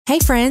Hey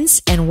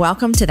friends, and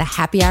welcome to the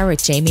Happy Hour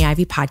with Jamie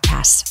Ivey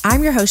podcast.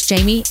 I'm your host,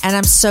 Jamie, and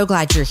I'm so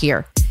glad you're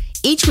here.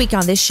 Each week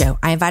on this show,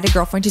 I invite a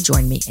girlfriend to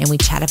join me and we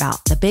chat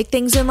about the big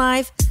things in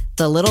life,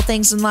 the little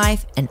things in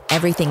life, and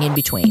everything in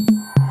between.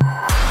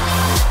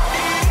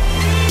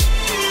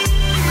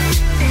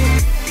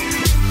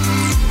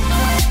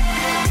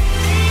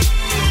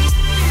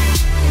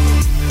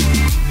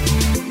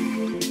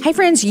 Hey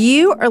friends,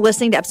 you are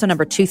listening to episode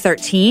number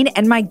 213,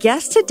 and my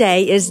guest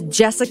today is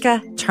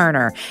Jessica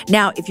Turner.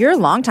 Now, if you're a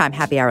longtime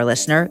Happy Hour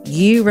listener,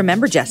 you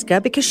remember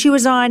Jessica because she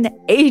was on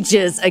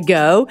ages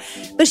ago,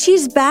 but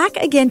she's back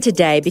again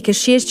today because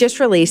she has just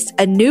released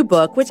a new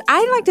book, which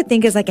I like to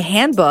think is like a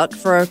handbook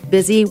for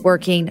busy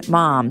working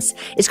moms.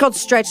 It's called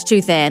Stretch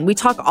Too Thin. We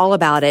talk all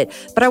about it,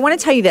 but I want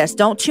to tell you this.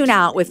 Don't tune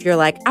out if you're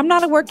like, I'm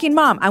not a working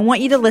mom. I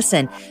want you to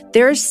listen.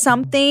 There's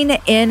something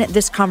in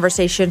this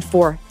conversation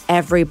for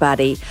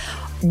everybody.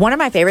 One of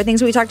my favorite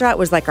things we talked about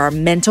was like our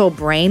mental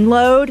brain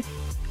load.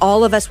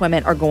 All of us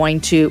women are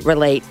going to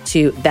relate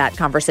to that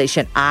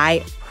conversation.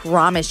 I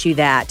promise you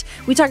that.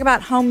 We talk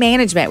about home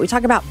management. We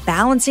talk about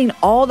balancing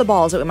all the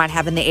balls that we might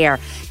have in the air.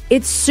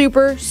 It's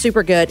super,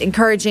 super good,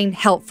 encouraging,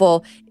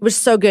 helpful. It was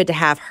so good to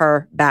have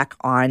her back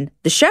on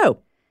the show.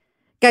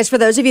 Guys, for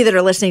those of you that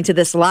are listening to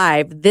this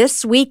live,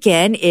 this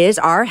weekend is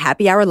our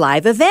Happy Hour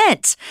live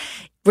event.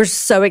 We're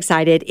so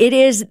excited. It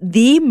is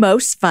the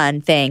most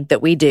fun thing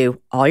that we do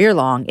all year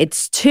long.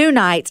 It's 2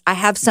 nights. I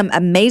have some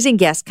amazing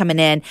guests coming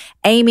in,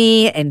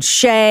 Amy and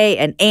Shay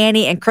and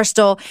Annie and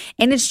Crystal.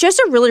 And it's just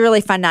a really,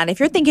 really fun night.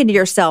 If you're thinking to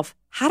yourself,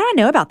 how do I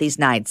know about these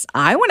nights?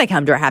 I want to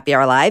come to a Happy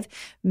Hour Live.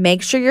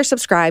 Make sure you're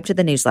subscribed to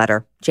the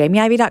newsletter,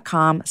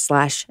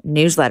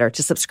 jamieivey.com/newsletter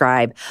to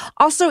subscribe.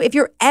 Also, if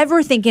you're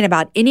ever thinking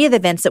about any of the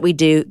events that we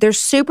do, they're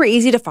super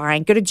easy to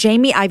find. Go to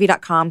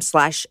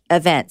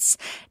jamieivey.com/events.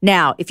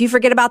 Now, if you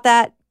forget about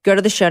that, go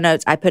to the show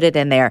notes. I put it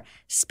in there.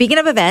 Speaking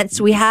of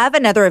events, we have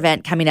another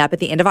event coming up at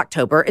the end of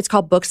October. It's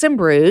called Books and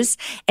Brews,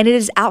 and it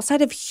is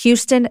outside of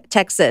Houston,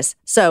 Texas.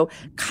 So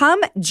come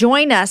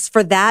join us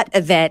for that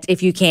event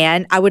if you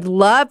can. I would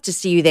love to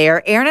see you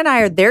there. Erin and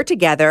I are there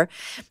together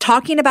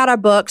talking about our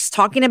books,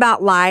 talking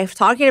about life,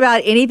 talking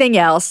about anything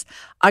else.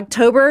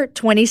 October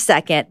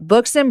 22nd,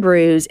 Books and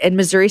Brews in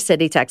Missouri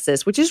City,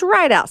 Texas, which is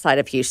right outside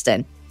of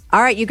Houston.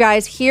 All right, you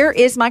guys, here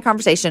is my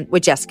conversation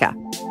with Jessica.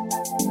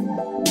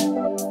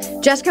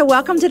 Jessica,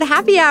 welcome to the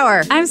Happy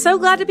Hour. I'm so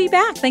glad to be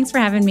back. Thanks for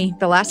having me.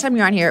 The last time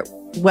you were on here,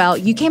 well,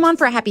 you came on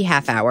for a happy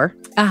half hour.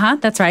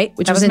 That's right.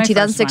 Which was in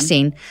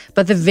 2016.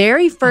 But the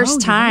very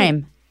first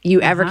time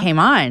you ever came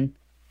on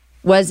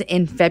was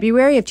in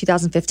February of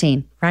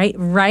 2015.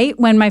 Right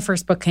when my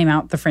first book came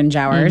out, The Fringe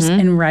Hours,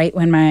 and right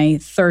when my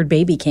third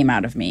baby came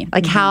out of me.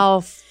 Like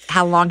how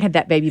long had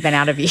that baby been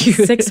out of you?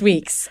 6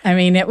 weeks. I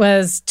mean, it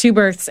was 2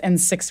 births and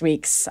 6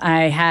 weeks.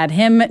 I had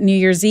him New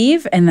Year's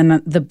Eve, and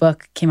then the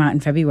book came out in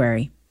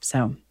February.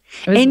 So,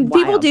 and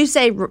people do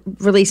say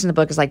releasing the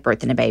book is like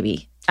birthing a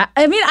baby.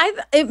 I mean,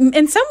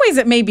 in some ways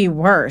it may be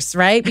worse,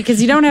 right?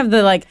 Because you don't have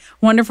the like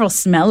wonderful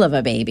smell of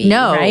a baby,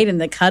 right? And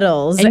the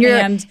cuddles, and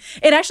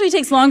it actually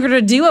takes longer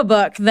to do a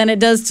book than it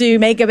does to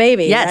make a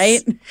baby,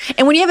 right?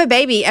 And when you have a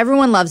baby,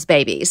 everyone loves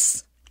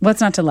babies.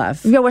 What's not to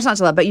love? Yeah, what's not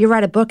to love? But you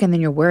write a book and then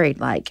you're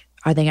worried, like,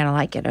 are they going to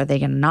like it? Are they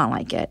going to not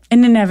like it?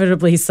 And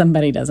inevitably,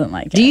 somebody doesn't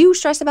like it. Do you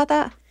stress about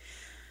that?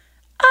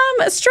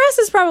 Stress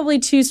is probably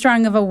too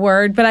strong of a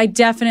word, but I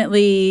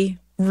definitely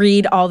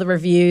read all the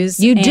reviews.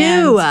 You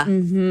do?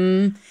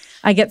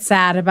 I get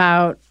sad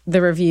about the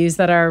reviews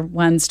that are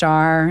 1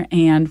 star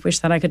and wish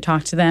that I could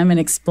talk to them and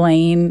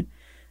explain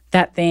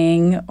that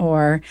thing.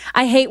 Or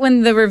I hate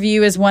when the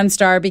review is 1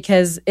 star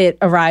because it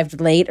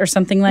arrived late or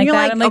something like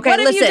that. I'm like, okay,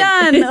 what have you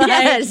done?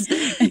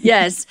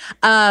 Yes.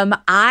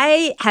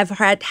 I have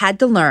had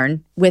to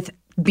learn with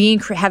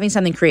having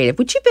something creative,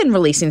 which you've been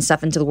releasing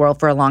stuff into the world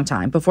for a long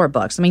time before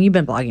books. I mean, you've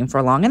been blogging for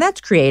a long, and that's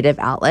creative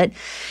outlet,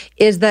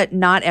 is that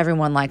not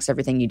everyone likes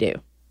everything you do.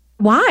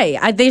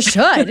 Why? They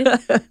should.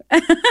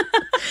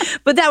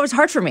 But that was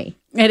hard for me.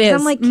 It is.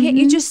 I'm like, can't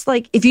you just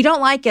like, if you don't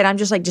like it, I'm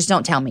just like, just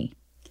don't tell me.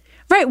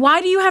 Right. Why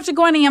do you have to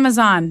go on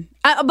Amazon?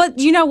 But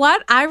you know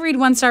what? I read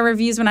 1 star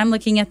reviews when I'm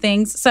looking at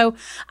things. So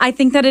I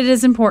think that it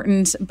is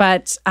important,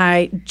 but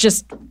I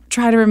just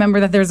try to remember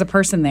that there's a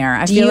person there.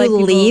 Do you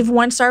leave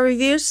 1 star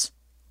reviews?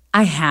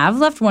 I have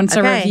left 1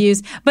 star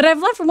reviews, but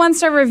I've left 1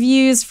 star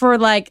reviews for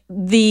like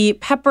the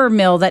pepper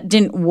mill that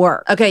didn't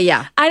work. Okay,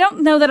 yeah. I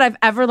don't know that I've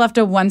ever left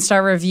a 1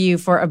 star review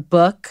for a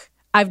book.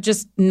 I've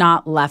just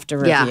not left a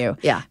review.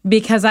 Yeah.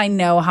 Because I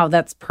know how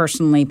that's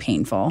personally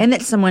painful. And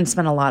that someone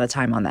spent a lot of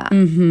time on that.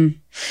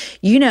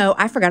 You know,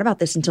 I forgot about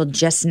this until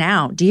just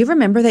now. Do you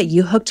remember that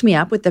you hooked me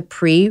up with the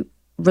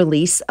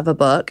pre-release of a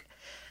book?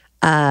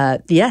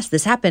 Yes,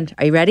 this happened.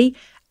 Are you ready?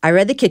 I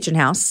read The Kitchen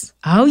House.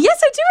 Oh,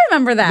 yes, I do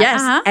remember that.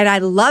 Yes, and I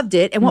loved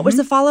it. And what was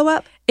the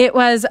follow-up? It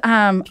was,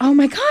 oh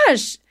my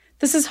gosh,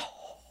 this is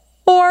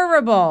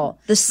horrible.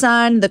 The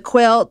sun, the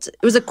quilt.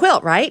 It was a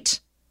quilt, right?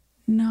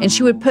 No. And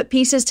she would put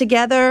pieces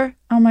together.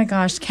 Oh my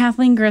gosh,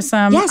 Kathleen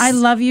Grissom. Yes. I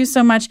love you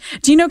so much.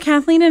 Do you know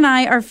Kathleen and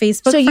I are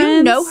Facebook friends? So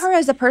you know her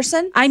as a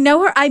person? I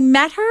know her. I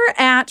met her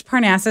at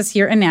Parnassus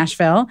here in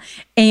Nashville,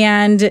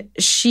 and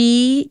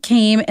she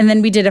came, and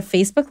then we did a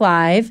Facebook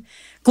Live.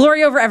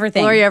 Glory Over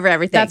Everything. Glory Over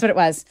Everything. That's what it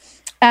was.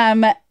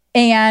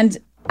 And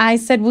I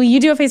said, will you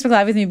do a Facebook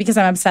Live with me because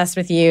I'm obsessed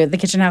with you? The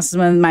Kitchen House is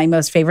one of my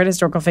most favorite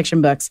historical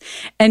fiction books.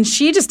 And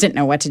she just didn't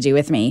know what to do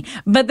with me.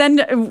 But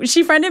then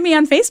she friended me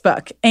on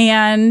Facebook,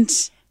 and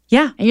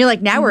yeah. And you're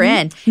like, now we're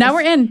in. Now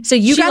we're in. So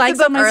you She got likes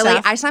the all book my early.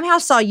 stuff. I somehow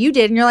saw you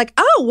did, and you're like,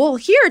 oh, well,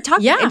 here,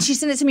 talk. Yeah. And she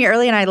sent it to me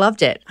early, and I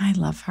loved it. I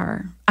love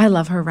her. I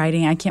love her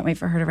writing. I can't wait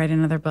for her to write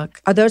another book.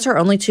 Are those her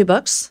only 2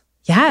 books?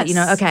 Yes. You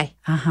know, okay.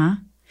 Uh-huh.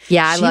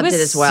 Yeah, I loved was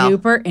it as well.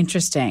 Super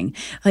interesting.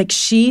 Like,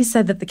 she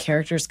said that the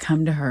characters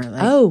come to her.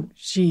 Like, Oh.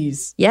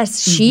 she's.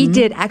 Yes, she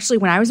did. Actually,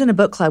 when I was in a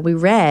book club, we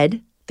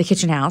read The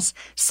Kitchen House.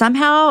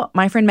 Somehow,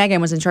 my friend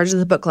Megan was in charge of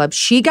the book club.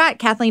 She got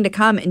Kathleen to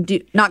come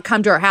and not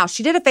come to her house.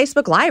 She did a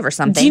Facebook Live or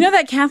something. Do you know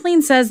that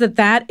Kathleen says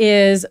that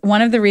is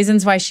one of the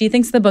reasons why she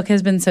thinks the book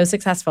has been so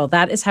successful?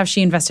 That is how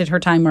she invested her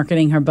time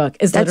marketing her book,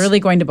 is literally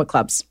going to book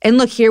clubs. And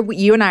look, here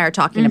you and I are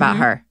talking about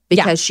her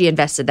because she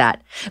invested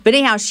that. But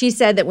anyhow, she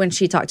said that when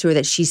she talked to her,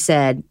 that she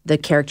said the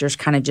characters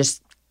kind of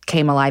just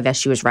came alive as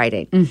she was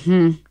writing.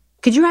 Mm-hmm.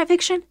 Could you write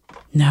fiction?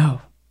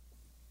 No.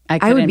 I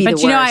couldn't. would be but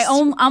the you know, I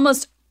worst.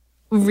 almost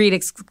read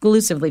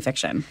exclusively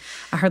fiction.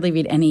 I hardly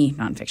read any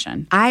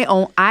nonfiction.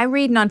 I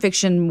read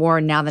nonfiction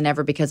more now than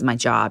ever because of my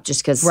job,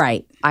 just because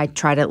Right. I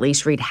try to at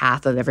least read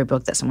half of every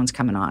book that someone's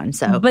coming on.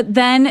 So But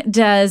then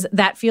does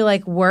that feel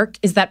like work?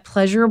 Is that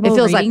pleasurable It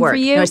feels like reading work. for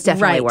you? No, it's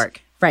definitely Right.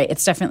 work. Right.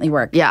 It's definitely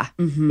work. yeah,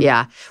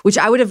 yeah. Which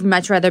I would have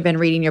much rather been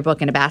reading your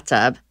book in a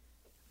bathtub,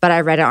 but I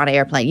read it on an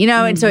airplane, you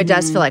know, and so it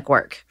does feel like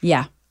work.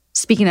 Yeah.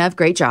 Speaking of,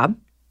 great job.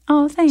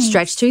 Oh, thanks.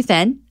 Stretched Too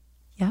Thin.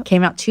 Yep.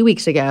 Came out 2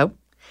 weeks ago,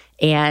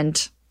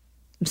 and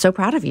I'm so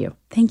proud of you.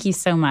 Thank you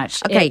so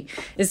much. Okay.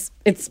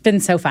 It's been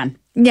so fun.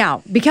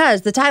 Now,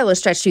 because the title is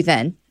Stretched Too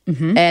Thin,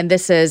 and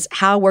this is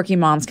How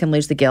Working Moms Can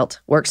Lose the Guilt,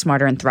 Work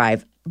Smarter, and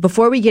Thrive.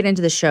 Before we get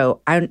into the show,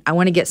 I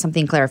want to get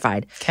something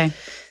clarified. Okay.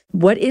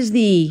 What is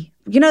the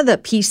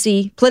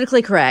PC,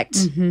 politically correct,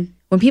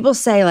 when people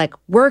say like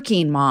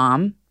working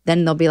mom,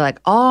 then they'll be like,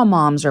 all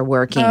moms are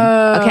working.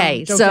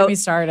 Okay, don't so get me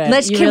started.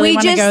 Let's You can really we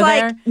wanna just go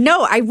like there?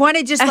 no, I want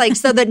to just like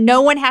so that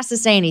no one has to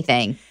say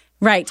anything.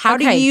 Right. How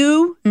okay. do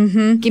you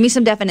give me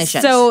some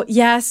definitions? So,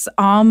 yes,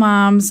 all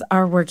moms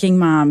are working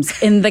moms.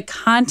 In the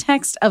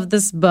context of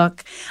this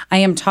book, I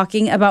am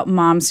talking about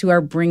moms who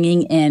are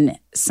bringing in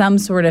some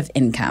sort of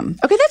income.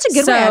 okay, that's a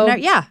good way. So-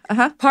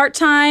 Yeah.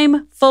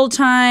 Part-time,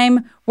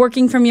 full-time,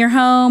 working from your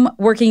home,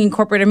 working in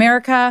corporate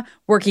America,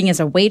 working as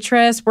a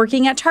waitress,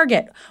 working at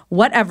Target,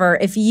 whatever.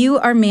 If you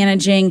are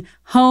managing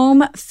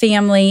home,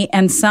 family,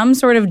 and some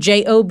sort of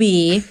job,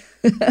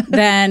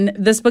 then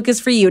this book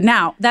is for you.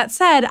 Now, that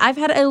said, I've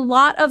had a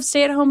lot of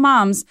stay-at-home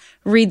moms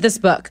read this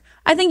book.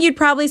 I think you'd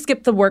probably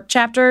skip the work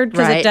chapter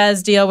because Right. it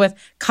does deal with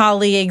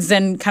colleagues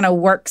and kind of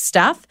work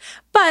stuff.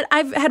 But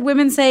I've had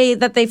women say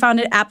that they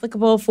found it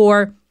applicable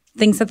for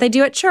things that they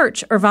do at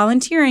church or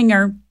volunteering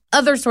or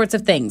other sorts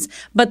of things.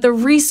 But the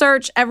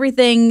research,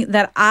 everything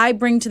that I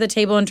bring to the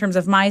table in terms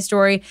of my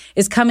story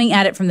is coming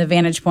at it from the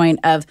vantage point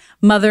of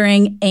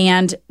mothering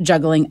and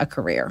juggling a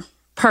career.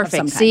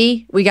 Perfect.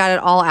 See, we got it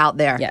all out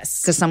there.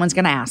 Yes. Because someone's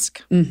going to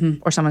ask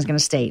or someone's going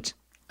to state.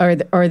 Or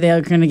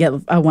they're going to get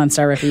a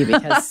 1-star review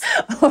because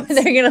Or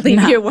they're going to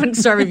leave you a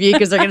 1-star review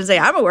because they're going to say,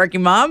 I'm a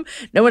working mom.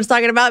 No one's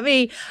talking about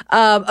me.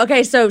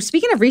 Okay, so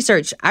speaking of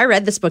research, I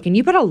read this book and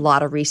you put a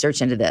lot of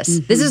research into this.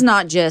 This is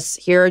not just,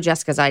 here are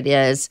Jessica's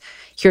ideas.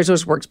 Here's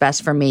what works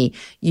best for me.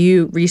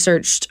 You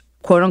researched,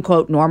 quote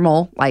unquote,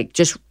 normal, like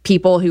just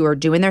people who are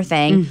doing their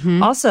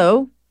thing.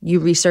 Also, you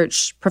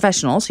researched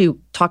professionals who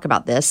talk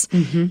about this.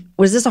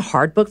 Was this a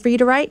hard book for you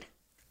to write?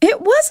 it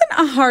wasn't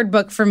a hard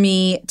book for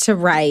me to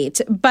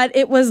write, but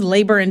it was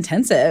labor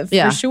intensive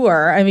for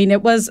sure. I mean,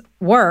 it was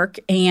work,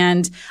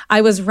 and I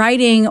was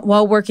writing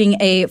while working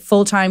a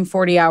full-time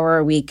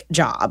 40-hour-a-week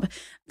job.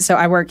 So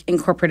I work in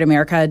corporate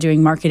America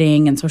doing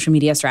marketing and social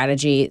media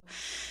strategy.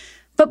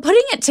 But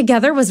putting it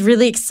together was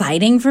really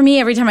exciting for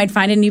me. Every time I'd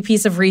find a new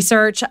piece of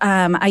research,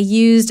 I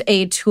used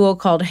a tool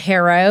called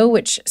HARO,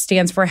 which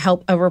stands for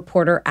Help a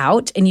Reporter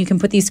Out. And you can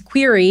put these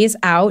queries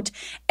out,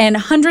 and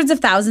hundreds of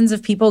thousands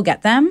of people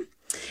get them.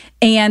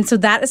 And so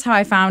that is how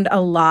I found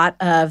a lot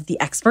of the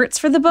experts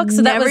for the book.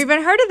 So that Never was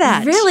even heard of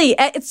that. Really,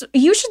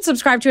 you should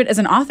subscribe to it as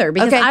an author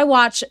because I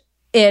watch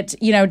it,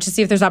 to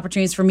see if there's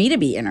opportunities for me to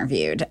be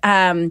interviewed.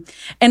 And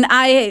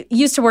I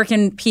used to work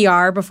in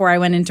PR before I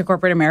went into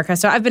corporate America,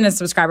 so I've been a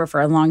subscriber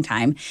for a long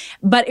time.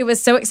 But it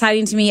was so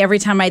exciting to me every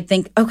time I'd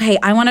think, okay,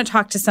 I want to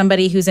talk to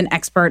somebody who's an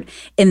expert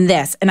in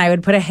this. And I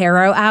would put a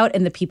HARO out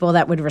and the people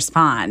that would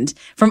respond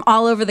from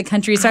all over the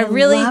country. So I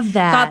really love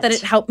that. thought that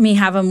it helped me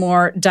have a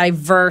more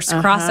diverse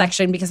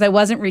cross-section because I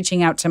wasn't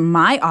reaching out to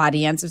my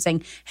audience of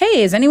saying,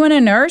 hey, is anyone a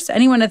nurse?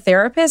 Anyone a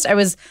therapist? I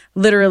was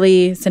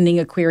literally sending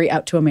a query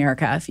out to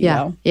America, if you will.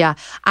 So Yeah.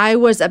 I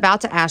was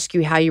about to ask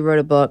you how you wrote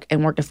a book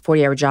and worked a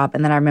 40-hour job,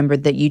 and then I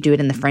remembered that you do it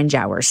in the fringe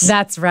hours.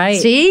 that's right.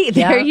 See,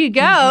 there Yep. you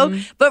go.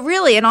 But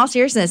really, in all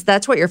seriousness,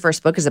 that's what your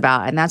first book is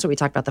about. And that's what we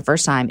talked about the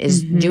first time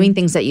is doing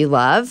things that you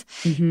love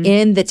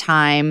in the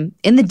time,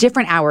 in the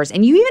different hours.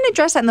 And you even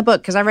address that in the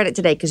book because I read it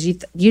today because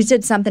you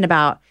did something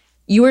about,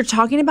 you were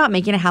talking about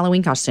making a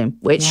Halloween costume,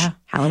 which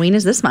Halloween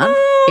is this month.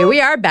 Here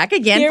we are back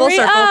again, Here full we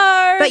circle.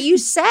 are. But you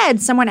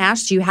said, someone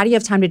asked you, how do you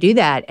have time to do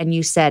that? And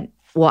you said,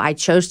 well, I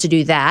chose to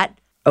do that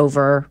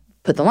over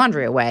put the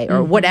laundry away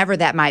or whatever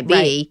that might be.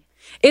 Right.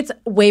 It's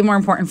way more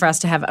important for us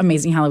to have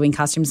amazing Halloween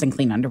costumes than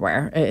clean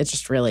underwear. It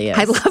just really is.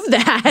 I love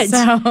that.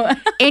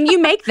 So And you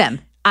make them.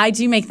 I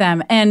do make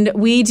them. And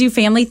we do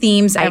family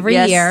themes every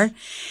yes. year.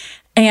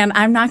 And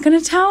I'm not going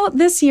to tell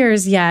this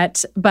year's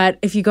yet, but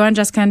if you go on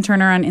Jessica and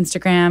Turner on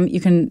Instagram, you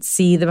can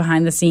see the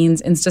behind the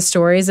scenes Insta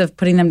stories of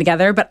putting them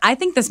together. But I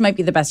think this might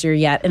be the best year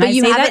yet. And But I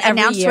you say haven't that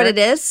every announced year. what it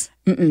is?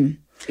 Mm-mm.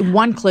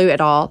 One clue at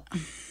all.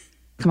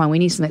 Come on, we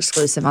need some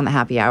exclusive on the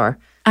happy hour.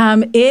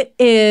 It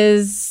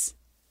is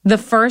the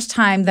first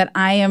time that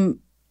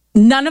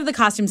none of the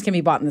costumes can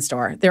be bought in the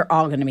store. They're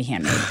all going to be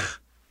handmade.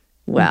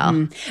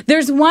 Well,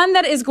 There's one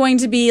that is going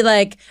to be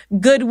like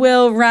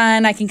Goodwill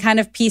run. I can kind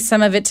of piece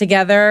some of it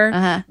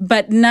together,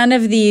 but none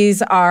of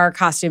these are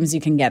costumes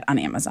you can get on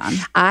Amazon.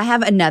 I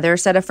have another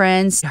set of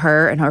friends,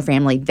 her and her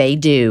family, they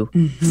do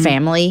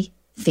family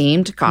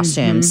themed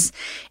costumes.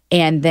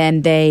 And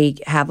then they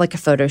have like a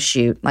photo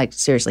shoot. Like,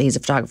 seriously, he's a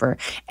photographer.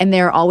 And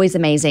they're always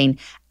amazing.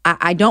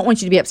 I don't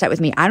want you to be upset with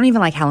me. I don't even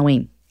like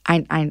Halloween.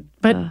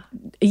 But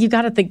you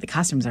got to think the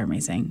costumes are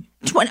amazing.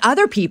 When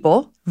other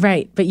people.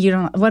 Right. But you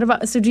don't. What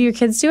about, so do your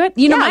kids do it?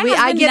 You know, Yeah, my I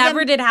husband give them-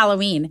 never did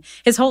Halloween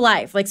his whole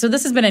life. Like, so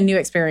this has been a new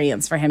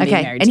experience for him being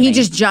Okay. married And to he me.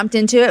 just jumped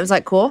into it. It was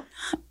like, cool.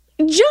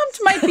 Jumped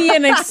might be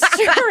an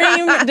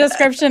extreme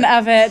description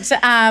of it.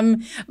 But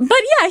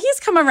yeah, he's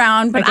come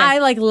around. But I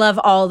love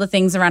all the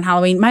things around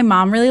Halloween. My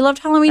mom really loved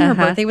Halloween. Her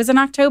birthday was in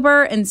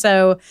October. And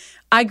so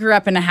I grew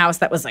up in a house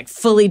that was like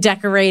fully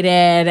decorated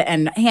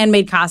and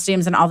handmade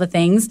costumes and all the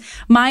things.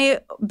 My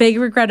big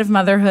regret of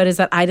motherhood is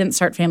that I didn't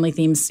start family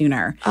themes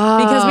sooner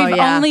because we've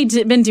only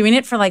been doing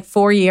it for like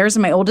 4 years,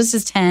 and my oldest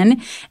is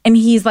 10, and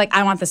he's like,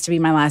 I want this to be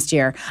my last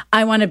year.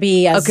 I want to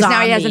be a zombie.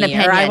 now he has an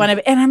opinion. Or I want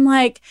to, and I'm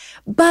like,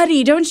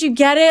 buddy, don't you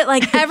get it?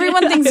 Like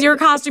everyone thinks your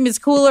costume is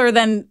cooler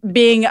than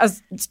being a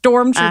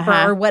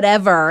stormtrooper or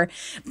whatever.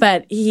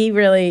 But he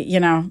really,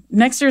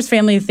 next year's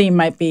family theme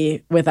might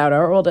be without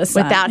our oldest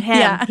son. Without him.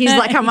 Yeah. He's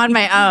like, I'm on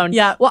my own.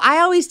 Yeah. Well, I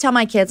always tell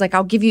my kids, like,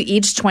 I'll give you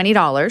each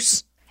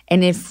 $20.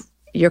 And if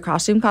your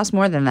costume costs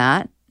more than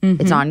that,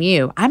 it's on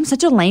you. I'm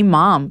such a lame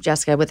mom,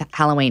 Jessica, with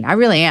Halloween. I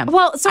really am.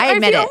 Well, so I if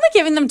admit you're it. only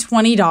giving them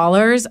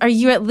 $20, are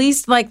you at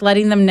least like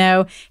letting them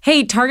know,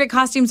 hey, Target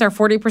costumes are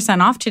 40%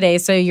 off today,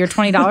 so your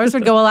 $20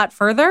 would go a lot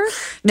further?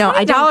 No,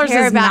 I don't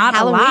care is about not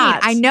Halloween. A lot.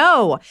 I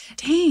know.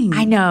 Dang.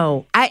 I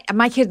know.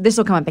 My kid, this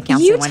will come up in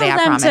counseling You one tell day, I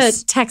them promise.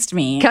 to text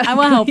me. I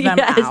will help them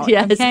out.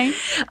 Yes.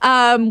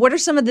 Okay. What are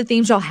some of the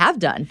themes y'all have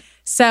done?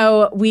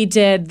 So we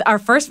did, our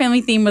first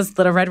family theme was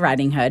Little Red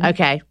Riding Hood.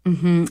 Okay.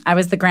 I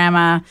was the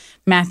grandma.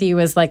 Matthew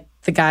was like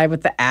the guy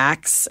with the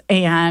axe.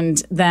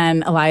 And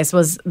then Elias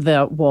was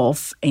the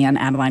wolf and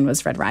Adeline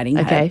was Red Riding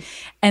Hood. Okay.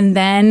 And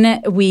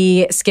then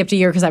we skipped a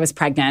year because I was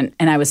pregnant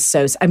and I'm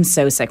so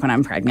sick when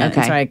I'm pregnant.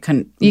 Okay. And so I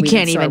couldn't. You we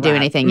can't did even do Sorbat.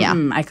 anything, yeah.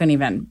 I couldn't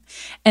even.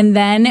 And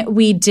then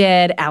we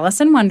did Alice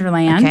in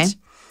Wonderland. Okay.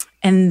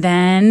 And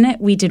then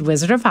we did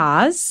Wizard of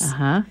Oz.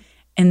 Uh-huh.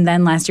 And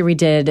then last year we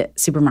did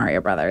Super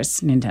Mario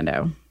Brothers,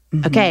 Nintendo.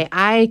 Okay.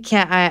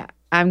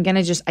 I'm going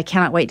to I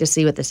cannot wait to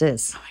see what this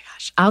is.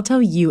 I'll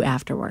tell you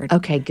afterward.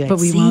 Okay, good. But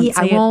we See, won't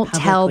say I won't it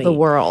tell the publicly.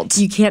 world.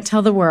 You can't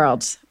tell the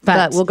world.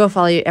 But we'll go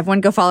follow you.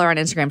 Everyone go follow her on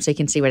Instagram so you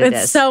can see what it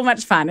it's is. so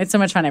much fun. It's so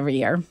much fun every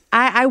year.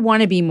 I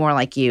want to be more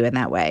like you in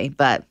that way.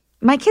 But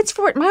my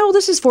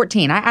oldest is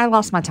 14. I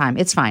lost my time.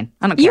 It's fine.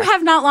 I don't care. You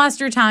have not lost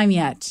your time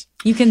yet.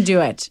 You can do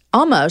it.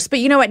 Almost. But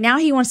you know what? Now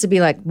he wants to be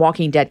like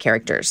Walking Dead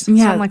characters.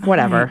 Yeah. So I'm like,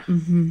 whatever.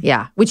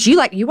 Yeah. Which you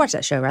watch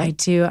that show, right? I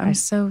do. I'm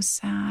so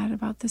sad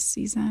about this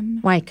season.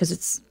 Why?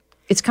 Because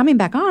it's coming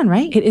back on,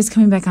 right? It is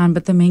coming back on,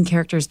 but the main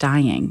character is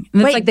dying.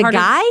 And Wait, the part of-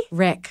 guy?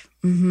 Rick.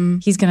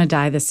 He's going to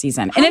die this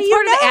season. And How it's do you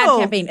part of the know? ad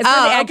campaign. It's part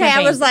of the ad okay.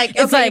 campaign. I was like,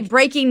 it's okay, like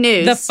breaking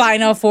news. the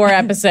final 4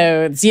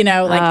 episodes, it's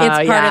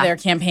part yeah. of their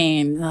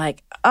campaign.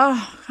 Like,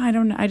 I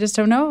don't know. I just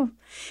don't know.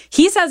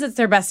 He says it's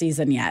their best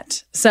season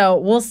yet. So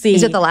we'll see.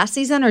 Is it the last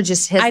season or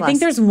just his I last? think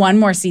there's one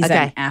more season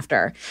Okay.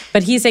 after.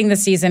 But he's saying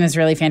this season is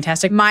really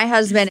fantastic. My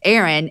husband,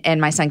 Aaron, and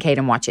my son,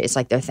 Caden, watch it. It's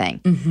like their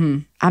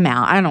thing. I'm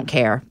out. I don't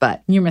care.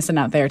 But You're missing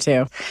out there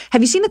too.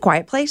 have you seen The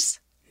Quiet Place?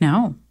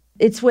 No.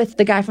 It's with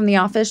the guy from The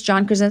Office,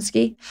 John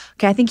Krasinski.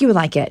 Okay, I think you would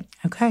like it.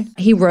 Okay.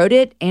 He wrote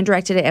it and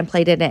directed it and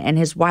played it, and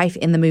his wife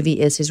in the movie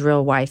is his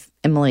real wife,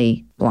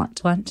 Emily Blunt.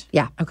 Blunt?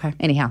 Yeah. Okay.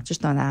 Anyhow, just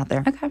throwing that out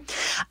there. Okay.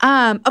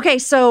 Okay,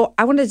 so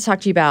I wanted to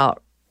talk to you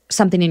about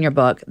something in your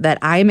book that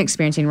I am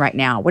experiencing right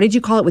now. What did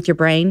you call it with your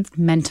brain?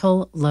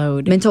 Mental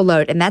load. Mental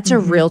load, and that's a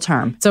real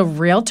term. It's a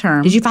real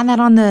term. Did you find that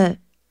on the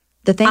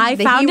The thing I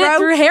the found hero? it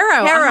through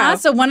Haro. Haro.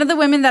 So one of the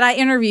women that I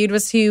interviewed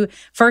was who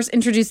first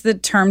introduced the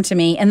term to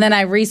me. And then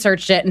I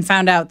researched it and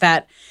found out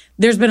that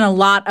there's been a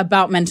lot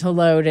about mental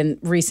load in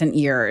recent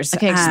years.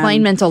 Okay,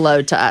 explain mental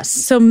load to us.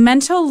 So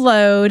mental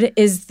load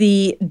is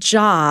the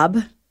job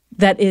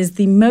that is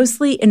the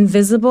mostly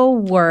invisible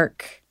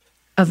work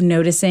of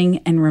noticing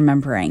and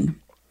remembering.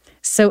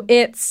 So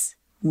it's,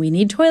 we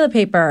need toilet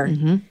paper.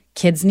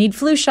 Kids need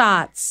flu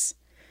shots.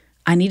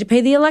 I need to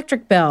pay the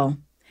electric bill.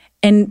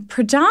 And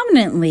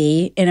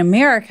predominantly in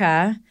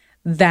America,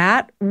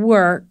 that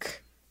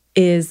work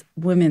is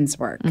women's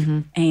work.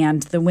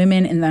 And the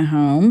women in the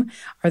home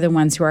are the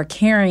ones who are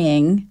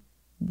carrying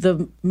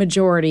the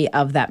majority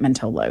of that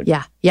mental load.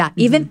 Yeah.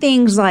 Even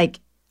things like,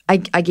 I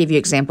gave you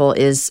example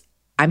is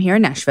I'm here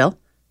in Nashville.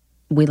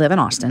 We live in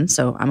Austin,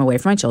 so I'm away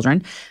from my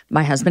children.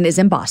 My husband is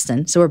in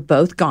Boston, so we're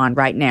both gone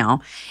right now.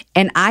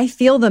 And I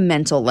feel the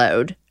mental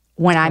load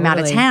when I'm out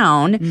of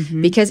town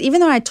because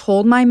even though I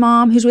told my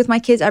mom who's with my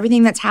kids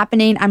everything that's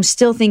happening, I'm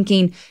still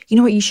thinking, you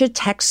know what, you should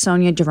text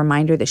Sonia to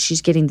remind her that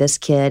she's getting this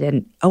kid.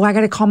 And, I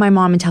got to call my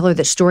mom and tell her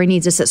that Story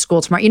needs this at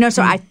school tomorrow.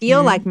 So I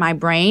feel like my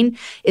brain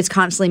is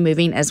constantly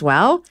moving as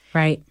well.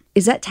 Right.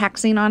 Is that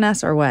taxing on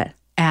us or what?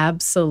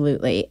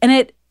 Absolutely. And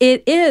it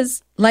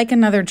is like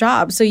another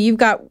job. So you've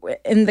got,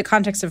 in the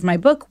context of my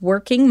book,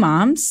 working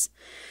moms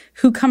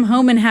who come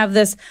home and have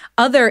this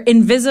other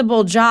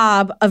invisible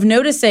job of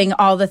noticing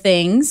all the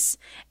things.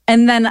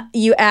 And then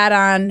you add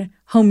on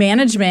home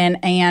management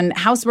and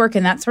housework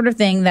and that sort of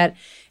thing that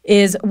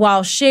is,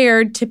 while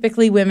shared,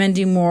 typically women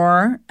do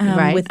more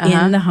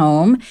within the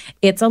home.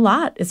 It's a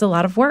lot. It's a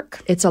lot of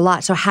work. It's a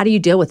lot. So how do you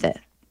deal with it?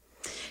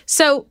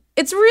 So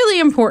it's really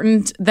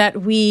important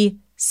that we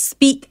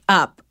speak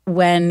up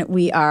when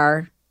we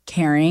are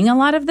carrying a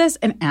lot of this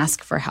and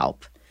ask for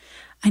help.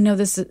 I know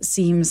this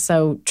seems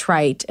so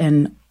trite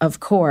and of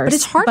course. But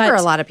it's hard for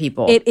a lot of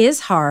people. It is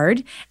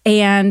hard.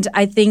 And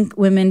I think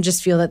women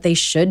just feel that they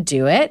should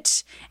do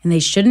it and they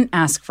shouldn't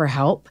ask for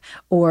help,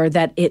 or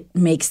that it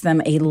makes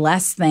them a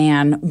less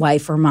than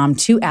wife or mom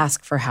to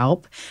ask for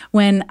help,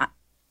 when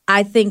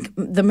I think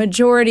the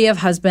majority of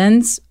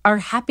husbands are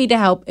happy to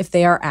help if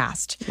they are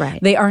asked. Right.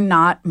 They are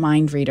not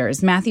mind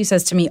readers. Matthew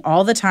says to me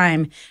all the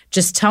time,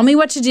 just tell me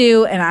what to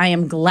do and I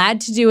am glad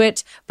to do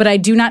it, but I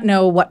do not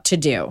know what to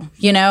do.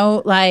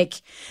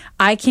 Like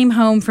I came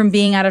home from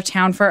being out of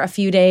town for a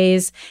few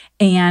days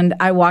and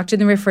I walked in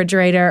the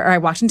refrigerator, or I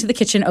walked into the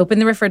kitchen, opened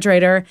the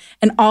refrigerator,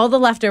 and all the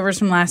leftovers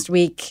from last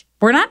week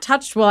were not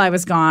touched while I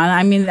was gone.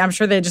 I mean, I'm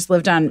sure they just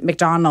lived on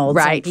McDonald's.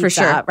 Right, pizza, for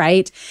sure.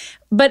 Right.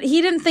 But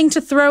he didn't think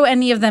to throw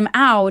any of them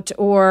out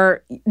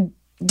or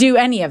do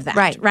any of that.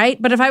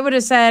 Right. But if I would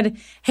have said,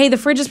 hey, the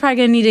fridge is probably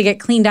going to need to get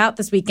cleaned out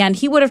this weekend,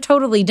 he would have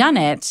totally done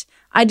it.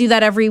 I do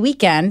that every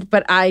weekend,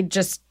 but I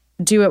just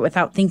do it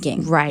without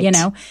thinking. Right.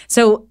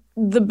 So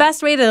the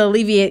best way to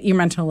alleviate your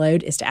mental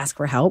load is to ask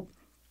for help.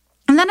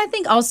 And then I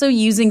think also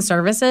using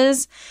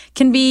services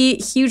can be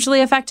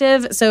hugely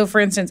effective. So for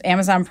instance,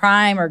 Amazon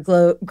Prime or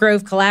Grove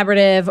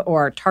Collaborative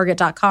or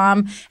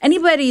Target.com,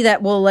 anybody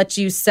that will let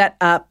you set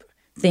up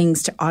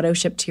things to auto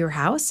ship to your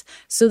house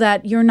so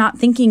that you're not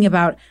thinking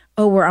about,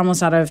 oh, we're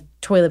almost out of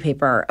toilet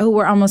paper. Oh,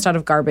 we're almost out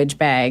of garbage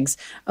bags.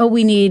 Oh,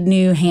 we need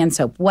new hand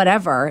soap,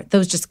 whatever.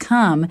 Those just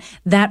come.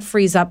 That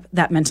frees up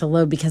that mental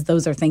load because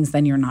those are things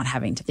then you're not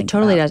having to think about.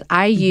 Totally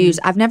does.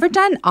 I've never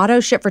done auto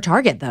ship for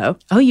Target though.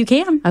 Oh, you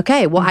can.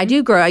 Okay. Well, I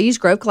use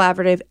Grove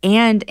Collaborative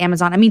and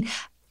Amazon. I mean,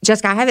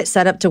 Jessica, I have it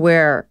set up to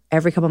where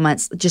every couple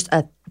months, just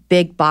a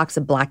big box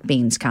of black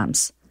beans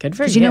comes. Good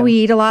for you. Because we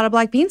eat a lot of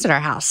black beans at our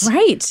house.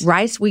 Right.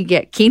 Rice, we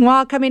get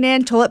quinoa coming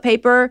in, toilet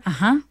paper,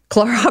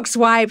 Clorox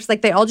wipes,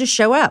 like they all just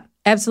show up.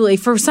 Absolutely.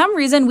 For some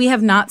reason, we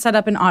have not set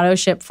up an auto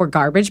ship for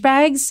garbage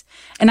bags.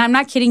 And I'm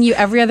not kidding you.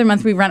 Every other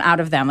month we run out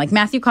of them. Like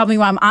Matthew called me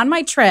while I'm on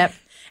my trip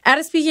at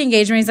a speaking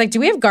engagement. He's like, do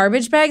we have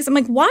garbage bags? I'm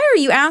like, why are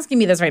you asking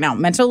me this right now?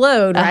 Mental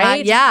load,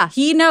 right? Yeah.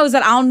 He knows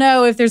that I'll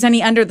know if there's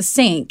any under the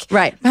sink.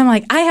 Right. But I'm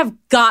like, I have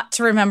got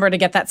to remember to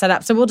get that set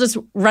up. So we'll just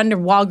run to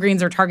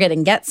Walgreens or Target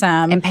and get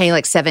some. And pay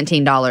like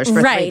 $17 for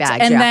 3 bags.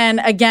 And then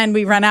again,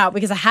 we run out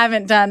because I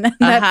haven't done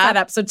that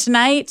setup. So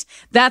tonight,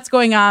 that's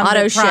going on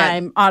auto with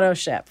Prime auto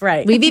ship.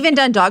 Right. We've even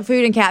done dog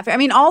food and cat food. I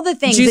mean, all the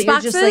things. Juice that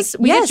boxes. You're just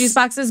like, we get juice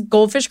boxes,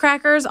 goldfish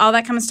crackers, all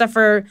that kind of stuff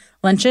for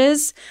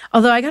lunches.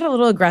 Although I got a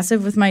little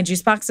aggressive with my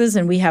juice boxes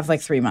and we have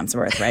like 3 months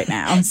worth right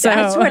now. So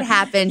that's what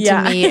happened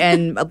to me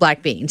and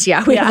black beans.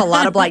 Yeah, we have a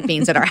lot of black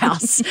beans at our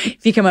house.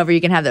 If you come over,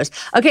 you can have those.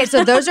 Okay,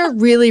 so those are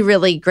really,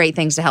 really great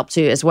things to help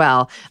too as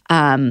well.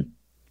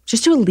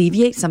 Just to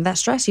alleviate some of that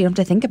stress. You don't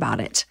have to think about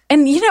it.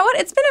 And you know what?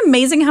 It's been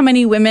amazing how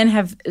many women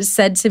have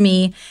said to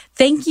me,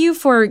 thank you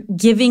for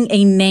giving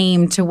a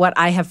name to what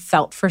I have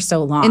felt for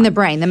so long. In the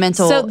brain, the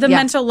mental. So the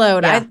mental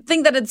load. Yeah. I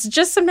think that it's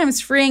just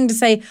sometimes freeing to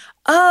say,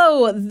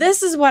 oh,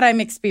 this is what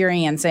I'm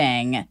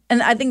experiencing.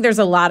 And I think there's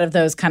a lot of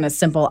those kind of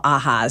simple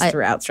ahas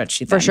throughout Stretch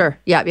Too Thin. For sure.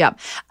 Yeah.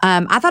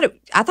 I thought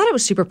it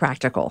was super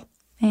practical.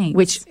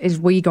 Thanks.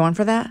 were you going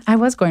for that? I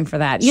was going for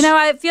that. You know,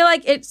 I feel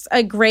like it's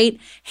a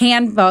great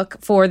handbook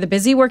for the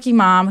busy working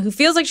mom who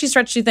feels like she's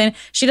stretched too thin.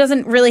 She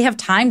doesn't really have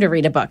time to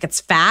read a book. It's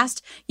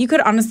fast. You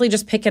could honestly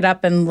just pick it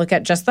up and look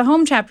at just the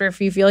home chapter if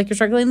you feel like you're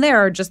struggling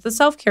there, or just the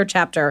self-care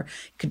chapter.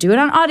 You could do it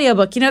on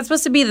audiobook. You know, it's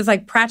supposed to be this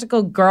like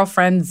practical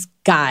girlfriend's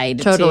guide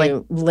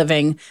to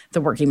living the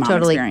working mom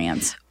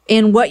experience.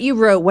 In what you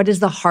wrote, what is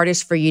the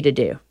hardest for you to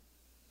do?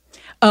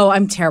 Oh,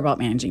 I'm terrible at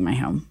managing my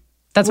home.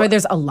 That's why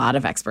there's a lot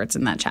of experts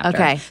in that chapter.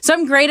 Okay. So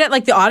I'm great at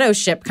like the auto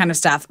ship kind of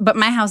stuff, but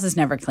my house is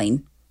never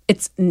clean.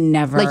 It's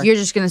never. Like you're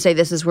just going to say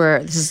this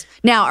is.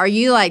 Now, are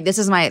you like, this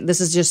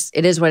is just,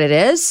 it is what it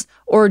is?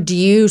 Or do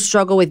you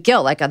struggle with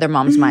guilt like other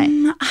moms might?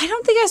 I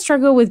don't think I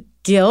struggle with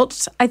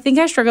guilt. I think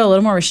I struggle a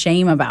little more with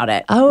shame about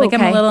it. Oh, like okay.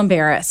 I'm a little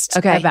embarrassed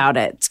about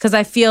it because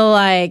I feel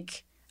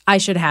like I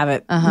should have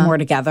it more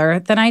together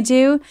than I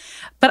do,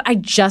 but I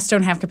just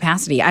don't have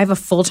capacity. I have a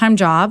full-time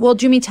job. Well,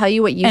 do you mean tell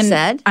you what you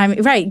said? I'm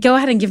right. Go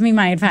ahead and give me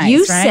my advice. You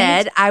right?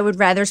 said I would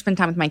rather spend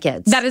time with my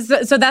kids. That is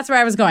so that's where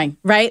I was going,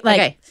 right?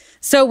 Like,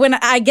 so when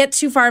I get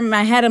too far in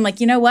my head, I'm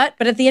like, you know what?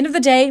 But at the end of the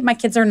day, my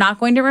kids are not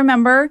going to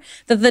remember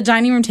that the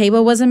dining room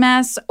table was a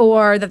mess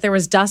or that there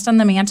was dust on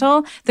the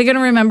mantle. They're going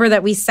to remember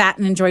that we sat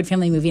and enjoyed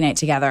family movie night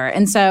together.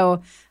 And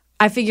so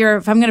I figure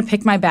if I'm going to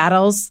pick my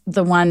battles,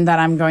 the one that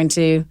I'm going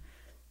to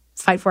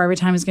fight for every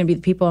time is going to be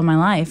the people in my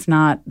life,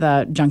 not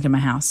the junk in my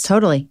house.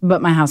 Totally.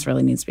 But my house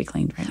really needs to be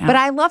cleaned right now. But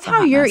I love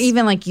how you're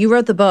even like, you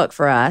wrote the book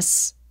for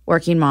us,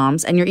 working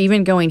moms, and you're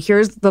even going,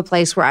 here's the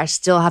place where I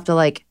still have to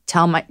like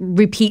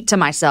repeat to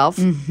myself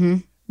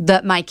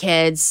that my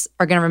kids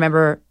are going to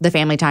remember the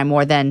family time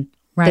more than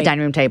the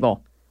dining room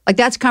table. Like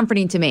that's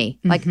comforting to me.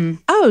 Like,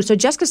 oh, so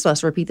Jessica's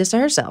supposed to repeat this to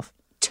herself.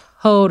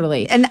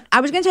 Totally. And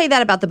I was going to tell you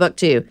that about the book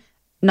too.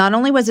 Not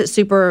only was it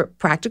super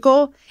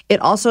practical, it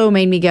also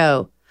made me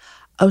go,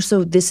 oh,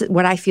 so this is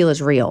what I feel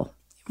is real.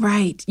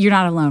 Right. You're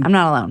not alone. I'm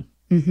not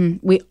alone.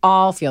 We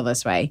all feel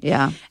this way.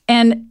 Yeah.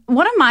 And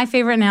one of my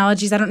favorite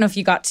analogies, I don't know if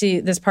you got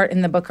to this part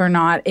in the book or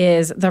not,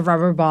 is the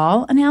rubber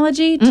ball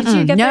analogy. Did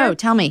you get there? No,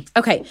 tell me.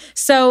 Okay.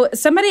 So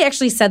somebody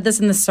actually said this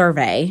in the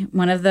survey,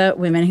 one of the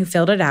women who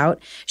filled it out.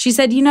 She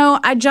said, you know,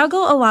 I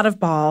juggle a lot of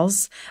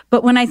balls,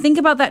 but when I think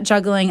about that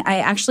juggling, I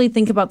actually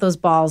think about those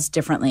balls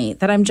differently,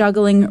 that I'm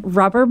juggling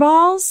rubber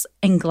balls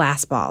and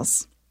glass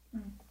balls.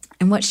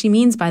 And what she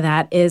means by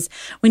that is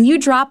when you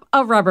drop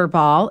a rubber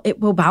ball,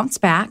 it will bounce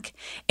back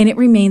and it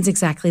remains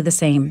exactly the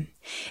same.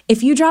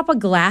 If you drop a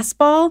glass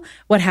ball,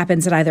 what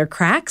happens? It either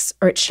cracks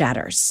or it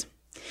shatters.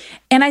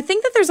 And I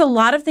think that there's a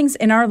lot of things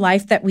in our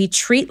life that we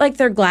treat like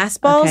they're glass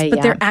balls,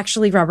 but they're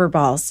actually rubber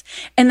balls.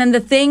 And then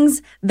the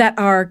things that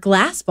are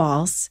glass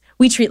balls,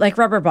 we treat like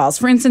rubber balls.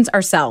 For instance,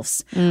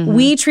 ourselves.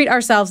 We treat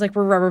ourselves like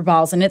we're rubber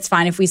balls, and it's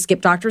fine if we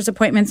skip doctor's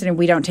appointments and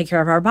we don't take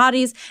care of our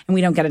bodies and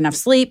we don't get enough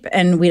sleep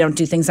and we don't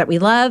do things that we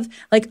love.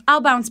 Like,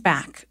 I'll bounce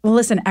back. Well,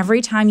 listen,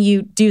 every time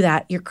you do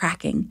that, you're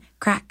cracking,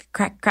 crack,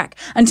 crack, crack,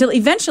 until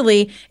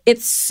eventually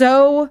it's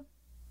so...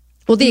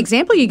 Well, the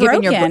example you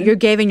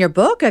gave in your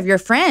book of your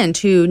friend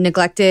who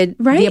neglected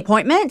the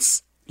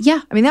appointments.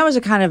 Yeah. I mean, that was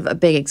a kind of a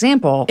big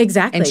example.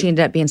 Exactly. And she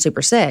ended up being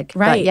super sick.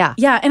 Right. But yeah.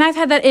 Yeah. And I've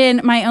had that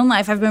in my own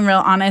life. I've been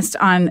real honest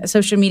on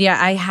social media.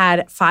 I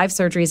had 5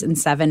 surgeries in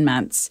 7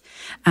 months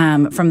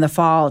from the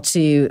fall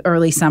to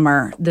early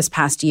summer this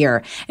past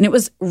year. And it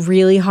was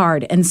really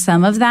hard. And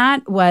some of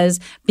that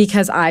was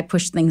because I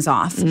pushed things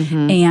off.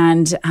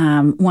 And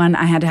one,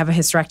 I had to have a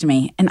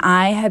hysterectomy. And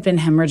I had been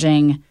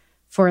hemorrhaging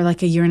for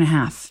like a year and a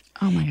half.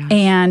 Oh my gosh.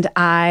 And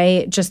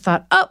I just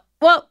thought, oh,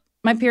 well,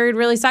 my period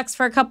really sucks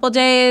for a couple of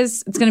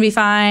days. It's going to be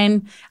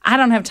fine. I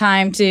don't have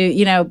time to,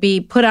 you know,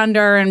 be put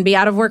under and be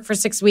out of work for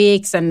 6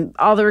 weeks and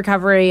all the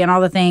recovery and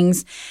all the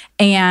things.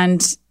 And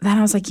then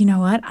I was like, you know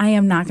what? I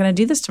am not going to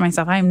do this to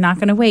myself. I am not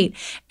going to wait.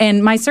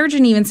 And my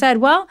surgeon even said,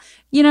 well,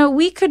 you know,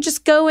 we could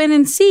just go in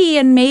and see,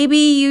 and maybe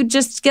you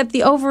just get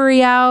the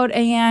ovary out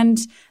and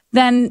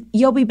then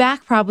you'll be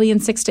back probably in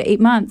 6 to 8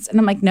 months. And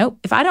I'm like, nope,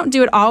 if I don't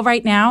do it all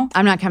right now,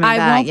 I'm not coming back.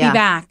 I won't be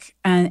back.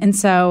 And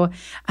so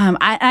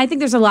I think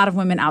there's a lot of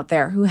women out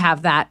there who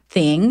have that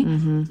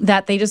thing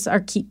that they just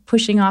keep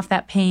pushing off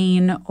that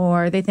pain,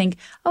 or they think,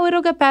 oh,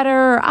 it'll get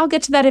better, or I'll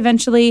get to that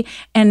eventually.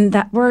 And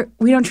that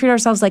we don't treat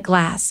ourselves like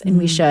glass, and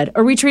we should.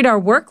 Or we treat our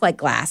work like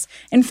glass.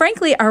 And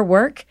frankly, our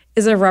work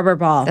is a rubber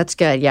ball. That's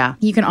good, yeah.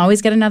 You can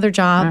always get another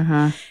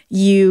job.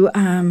 You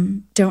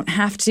don't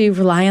have to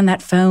rely on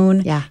that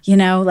phone. Yeah. You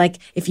know, like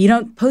if you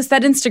don't post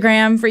that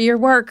Instagram for your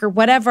work or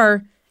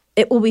whatever,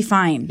 it will be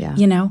fine,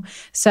 you know?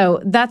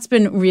 So that's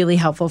been really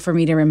helpful for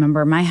me to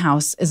remember. My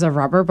house is a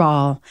rubber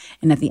ball,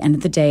 and at the end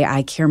of the day,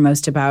 I care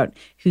most about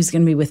who's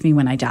going to be with me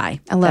when I die.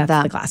 I love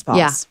that. The glass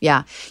balls.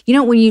 Yeah. You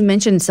know, when you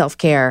mentioned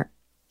self-care,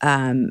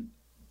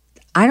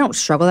 I don't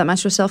struggle that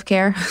much with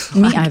self-care.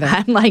 Me either.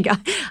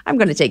 I'm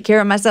going to take care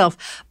of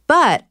myself.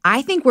 But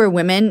I think we're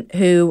women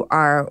who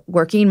are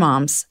working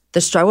moms,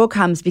 the struggle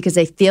comes because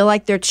they feel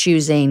like they're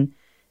choosing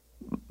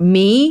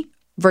me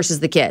versus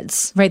the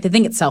kids. Right. They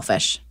think it's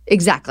selfish.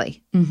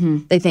 Exactly.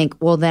 They think,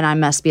 well, then I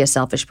must be a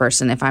selfish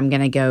person if I'm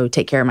going to go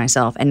take care of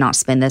myself and not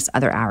spend this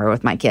other hour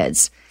with my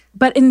kids.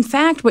 But in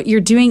fact, what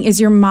you're doing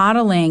is you're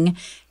modeling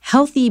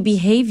healthy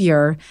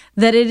behavior,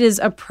 that it is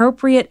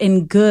appropriate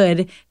and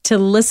good to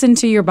listen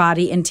to your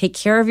body and take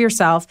care of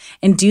yourself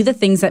and do the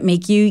things that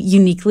make you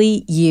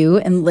uniquely you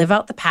and live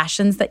out the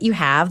passions that you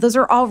have. Those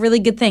are all really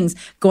good things.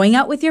 Going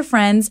out with your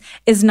friends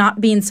is not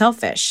being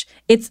selfish.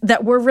 It's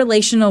that we're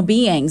relational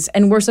beings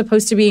and we're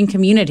supposed to be in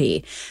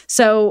community.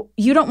 So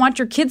you don't want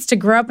your kids to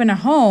grow up in a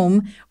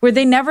home where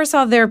they never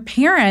saw their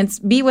parents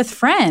be with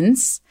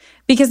friends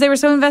because they were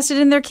so invested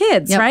in their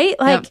kids, right?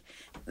 Like,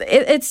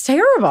 it's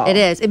terrible. It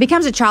is. It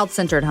becomes a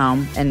child-centered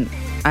home, and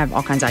I have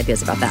all kinds of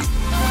ideas about that.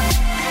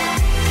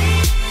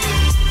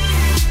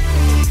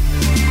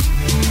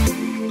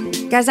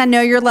 Guys, I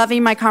know you're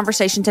loving my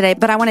conversation today,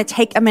 but I want to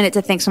take a minute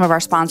to thank some of our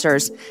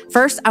sponsors.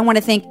 First, I want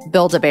to thank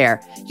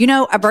Build-A-Bear. You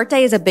know, a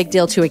birthday is a big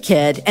deal to a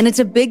kid, and it's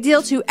a big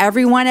deal to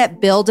everyone at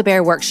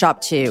Build-A-Bear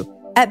Workshop too.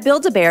 At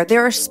Build-A-Bear,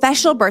 there are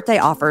special birthday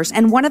offers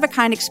and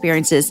one-of-a-kind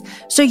experiences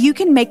so you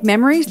can make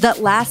memories that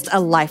last a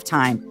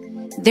lifetime.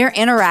 Their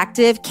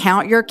interactive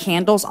Count Your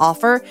Candles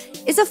offer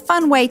is a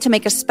fun way to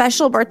make a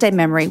special birthday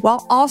memory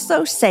while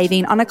also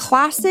saving on a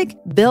classic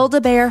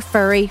Build-A-Bear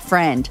furry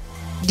friend.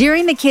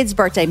 During the kids'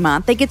 birthday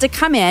month, they get to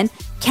come in,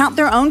 count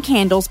their own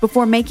candles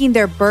before making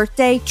their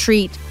birthday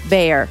treat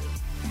bear.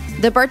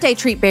 The birthday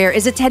treat bear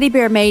is a teddy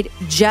bear made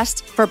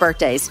just for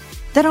birthdays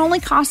that only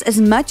costs as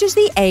much as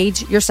the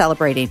age you're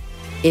celebrating.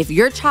 If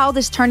your child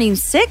is turning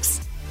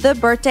 6, the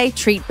birthday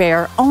treat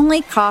bear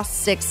only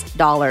costs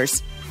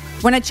 $6.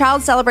 When a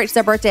child celebrates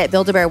their birthday at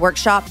Build-A-Bear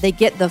Workshop, they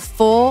get the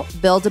full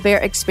Build-A-Bear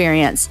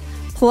experience,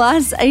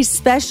 plus a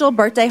special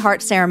birthday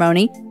heart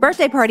ceremony,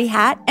 birthday party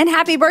hat, and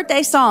happy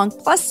birthday song,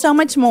 plus so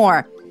much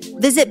more.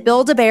 Visit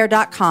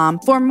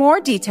Build-A-Bear.com for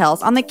more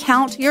details on the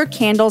Count Your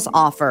Candles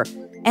offer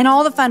and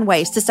all the fun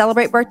ways to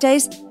celebrate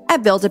birthdays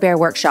at Build-A-Bear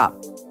Workshop.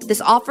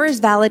 This offer is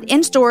valid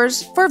in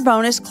stores for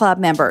Bonus Club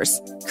members.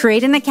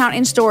 Create an account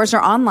in stores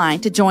or online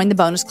to join the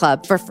Bonus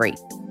Club for free.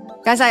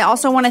 Guys, I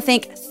also want to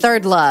thank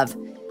Third Love.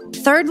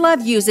 Third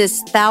Love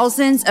uses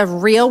thousands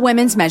of real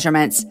women's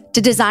measurements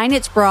to design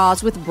its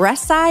bras with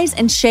breast size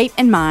and shape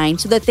in mind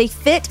so that they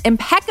fit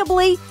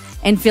impeccably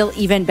and feel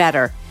even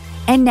better.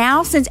 And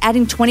now, since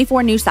adding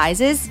 24 new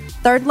sizes,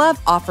 Third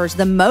Love offers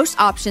the most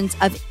options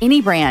of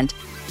any brand.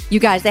 You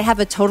guys, they have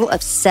a total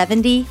of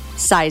 70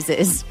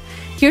 sizes.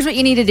 Here's what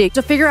you need to do.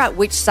 To figure out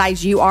which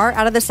size you are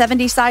out of the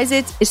 70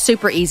 sizes is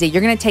super easy.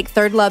 You're going to take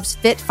Third Love's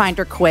Fit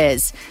Finder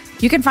quiz.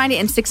 You can find it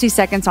in 60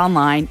 seconds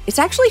online. It's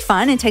actually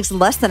fun and takes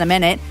less than a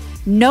minute.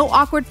 No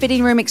awkward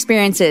fitting room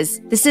experiences.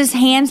 This is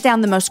hands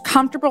down the most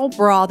comfortable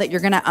bra that you're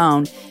going to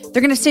own.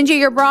 They're going to send you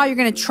your bra. You're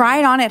going to try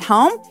it on at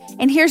home.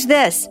 And here's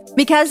this.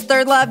 Because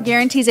Third Love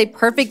guarantees a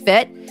perfect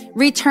fit,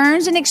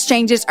 returns and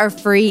exchanges are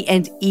free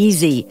and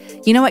easy.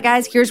 You know what,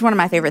 guys? Here's one of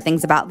my favorite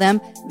things about them.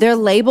 Their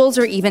labels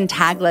are even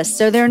tagless,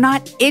 so they're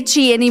not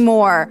itchy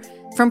anymore.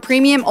 From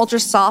premium ultra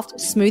soft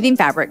smoothing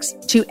fabrics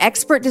to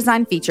expert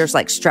design features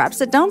like straps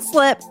that don't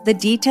slip, the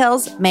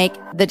details make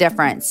the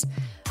difference.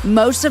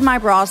 Most of my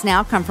bras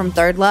now come from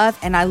Third Love,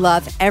 and I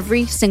love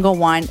every single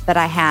one that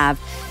I have.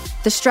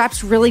 The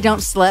straps really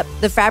don't slip.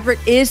 The fabric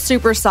is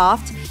super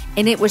soft,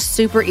 and it was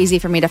super easy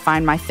for me to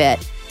find my fit.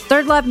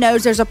 Third Love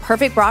knows there's a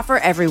perfect bra for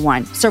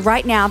everyone. So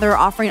right now, they're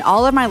offering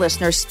all of my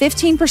listeners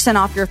 15%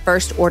 off your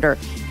first order.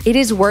 It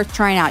is worth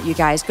trying out, you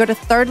guys. Go to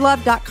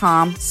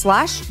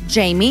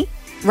thirdlove.com/Jamie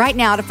right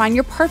now to find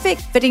your perfect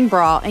fitting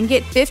bra and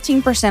get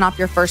 15% off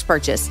your first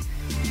purchase.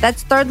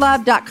 That's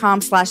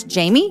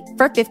thirdlove.com/Jamie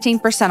for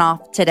 15%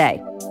 off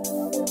today.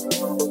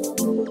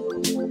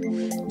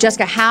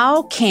 Jessica,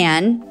 how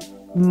can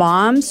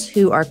moms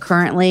who are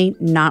currently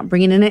not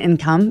bringing in an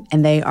income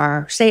and they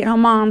are stay-at-home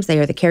moms, they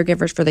are the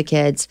caregivers for the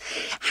kids,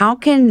 how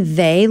can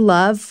they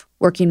love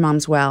working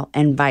moms well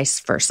and vice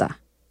versa?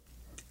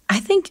 I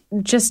think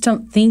just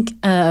don't think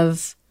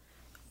of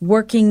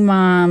working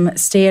mom,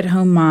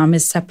 stay-at-home mom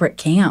as separate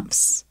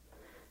camps.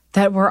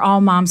 That we're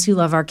all moms who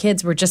love our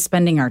kids. We're just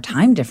spending our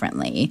time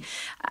differently.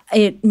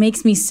 It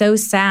makes me so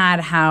sad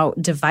how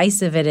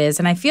divisive it is.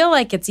 And I feel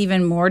like it's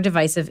even more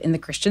divisive in the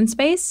Christian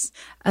space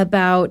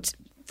about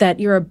that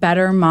you're a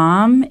better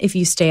mom if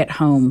you stay at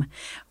home,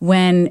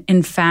 when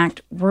in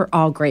fact, we're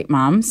all great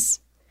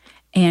moms.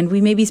 And we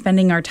may be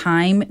spending our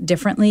time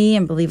differently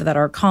and believe that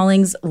our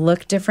callings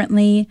look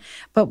differently,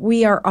 but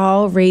we are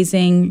all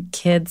raising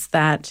kids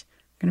that are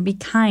going to be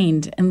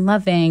kind and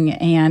loving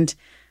and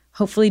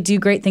hopefully do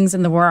great things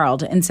in the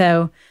world. And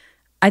so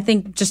I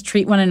think just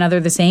treat one another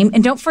the same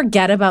and don't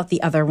forget about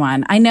the other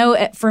one. I know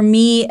for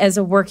me as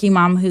a working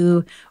mom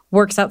who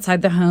works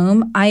outside the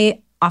home,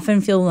 I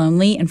often feel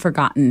lonely and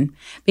forgotten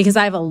because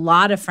I have a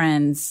lot of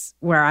friends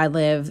where I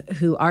live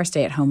who are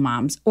stay-at-home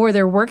moms or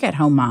they're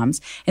work-at-home moms.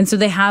 And so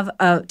they have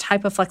a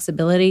type of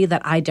flexibility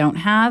that I don't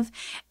have.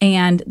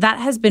 And that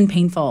has been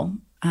painful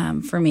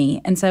for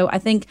me. And so I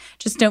think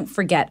just don't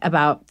forget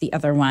about the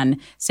other one.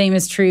 Same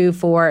is true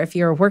for if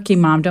you're a working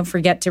mom, don't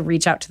forget to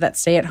reach out to that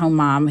stay-at-home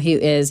mom who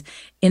is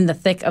in the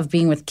thick of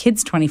being with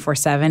kids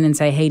 24/7 and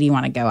say, hey, do you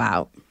want to go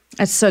out?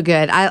 That's so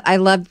good. I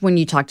loved when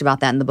you talked about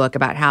that in the book,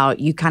 about how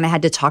you kind of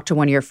had to talk to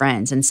one of your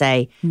friends and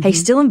say, hey,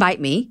 still invite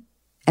me.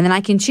 And then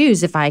I can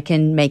choose if I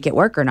can make it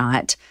work or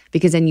not,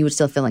 because then you would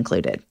still feel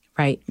included.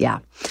 Right. Yeah.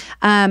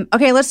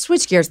 Okay, let's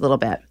switch gears a little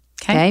bit.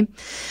 Okay.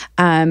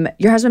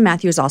 Your husband,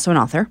 Matthew, is also an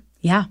author.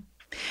 Yeah.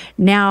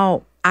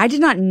 Now, I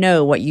did not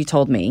know what you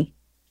told me.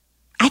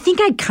 I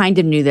think I kind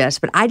of knew this,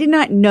 but I did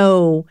not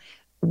know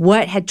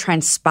what had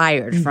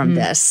transpired from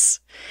this.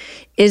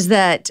 Is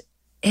that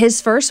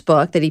his first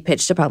book that he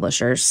pitched to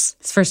publishers,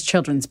 His first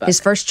children's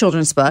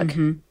book.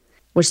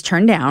 was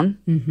turned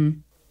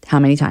down. How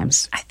many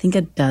times? I think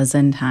a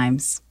dozen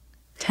times.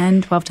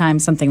 10, 12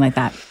 times, something like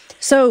that.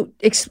 So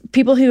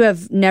people who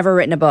have never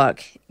written a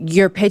book,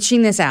 you're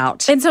pitching this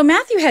out. And so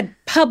Matthew had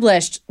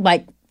published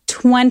like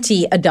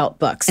 20 adult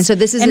books. And so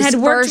this is and his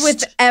had worked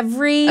with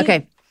every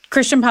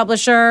Christian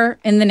publisher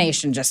in the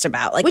nation, just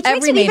about. Like Which every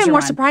makes it major even more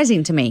one.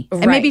 surprising to me.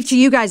 And Right. maybe to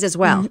you guys as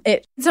well.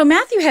 So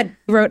Matthew had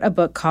wrote a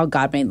book called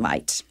God Made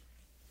Light.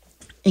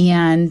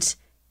 And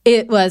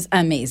it was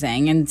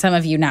amazing. And some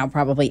of you now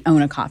probably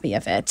own a copy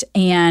of it.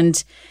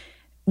 And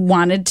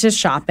wanted to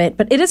shop it.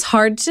 But it is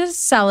hard to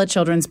sell a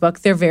children's book.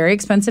 They're very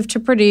expensive to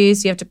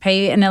produce. You have to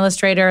pay an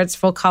illustrator. It's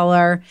full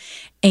color.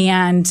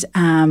 And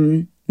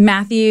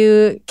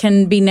Matthew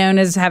can be known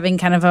as having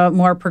kind of a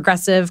more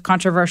progressive,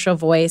 controversial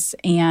voice,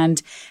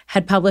 and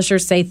had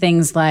publishers say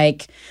things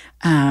like,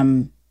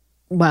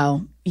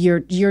 well,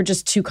 you're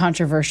just too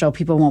controversial.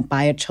 People won't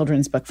buy a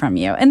children's book from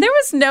you. And there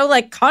was no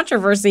like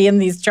controversy in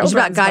these children's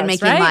books. It's about God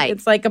making light.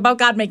 It's like about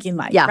God making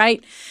light, Yeah.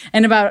 right?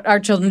 And about our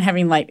children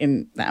having light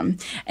in them.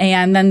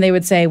 And then they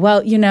would say,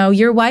 well, you know,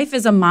 your wife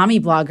is a mommy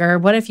blogger.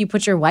 What if you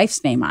put your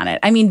wife's name on it?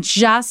 I mean,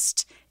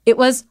 it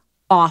was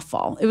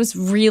awful. It was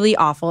really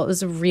awful. It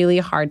was a really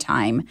hard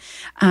time.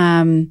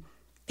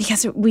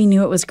 Because we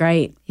knew it was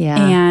great. Yeah.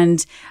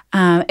 And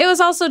it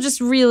was also just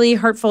really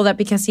hurtful that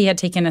because he had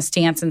taken a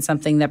stance in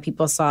something that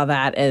people saw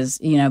that as,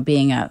 you know,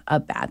 being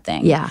a bad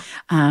thing. Yeah.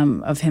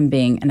 Of him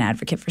being an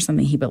advocate for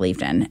something he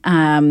believed in.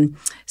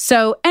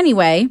 So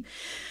anyway,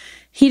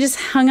 he just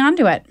hung on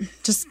to it.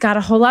 Just got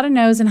a whole lot of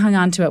no's and hung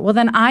on to it. Well,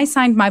 then I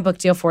signed my book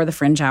deal for the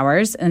Fringe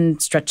Hours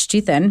and Stretched Too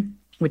Thin,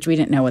 which we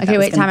didn't know what that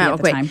was going to be at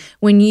the time.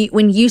 When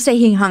you say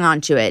he hung on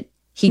to it,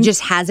 he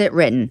just has it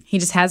written. He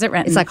just has it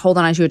written. It's like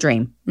holding on to a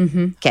dream.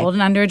 Okay.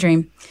 Holding on to a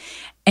dream.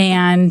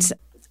 And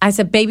I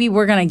said, baby,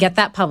 we're going to get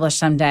that published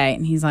someday.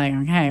 And he's like,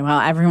 okay, well,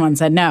 everyone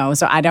said no,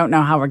 so I don't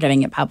know how we're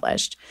getting it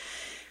published.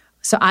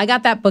 So I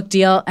got that book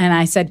deal and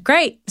I said,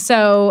 great.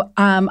 So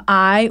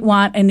I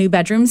want a new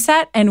bedroom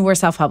set and we're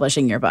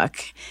self-publishing your book.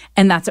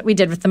 And that's what we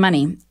did with the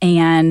money.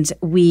 And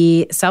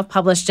we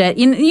self-published it.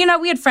 You know,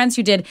 we had friends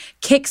who did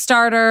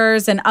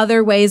Kickstarters and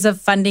other ways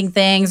of funding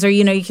things. Or,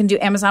 you know, you can do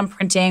Amazon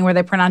printing where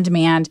they print on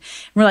demand.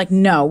 And we're like,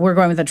 no, we're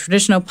going with a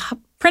traditional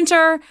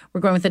printer. We're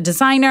going with a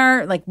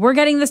designer. Like, we're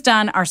getting this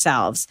done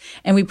ourselves.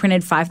 And we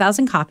printed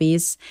 5,000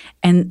 copies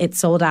and it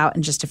sold out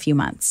in just a few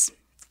months.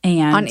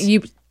 And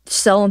you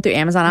sell them through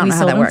Amazon? I don't know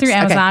how that works. We sold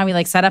them through Amazon. Okay. We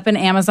like set up an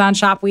Amazon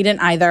shop. We didn't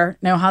either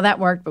know how that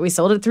worked, but we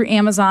sold it through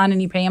Amazon,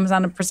 and you pay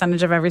Amazon a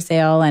percentage of every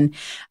sale. And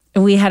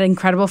we had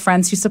incredible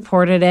friends who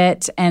supported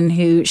it and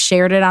who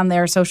shared it on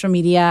their social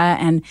media,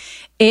 and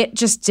it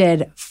just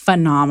did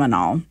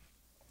phenomenal.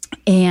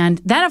 And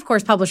then, of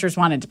course, publishers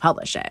wanted to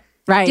publish it,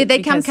 right? Did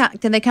they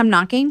come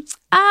knocking?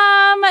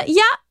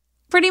 Yeah.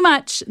 Pretty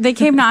much. They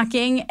came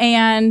knocking,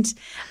 and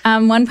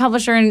one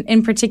publisher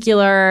in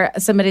particular,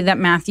 somebody that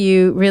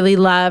Matthew really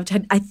loved,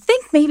 I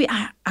think maybe,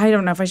 I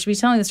don't know if I should be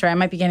telling this story. I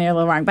might be getting it a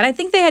little wrong, but I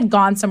think they had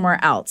gone somewhere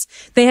else.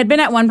 They had been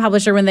at one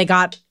publisher when they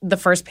got the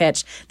first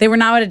pitch. They were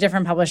now at a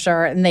different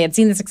publisher, and they had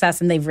seen the success,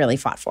 and they've really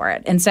fought for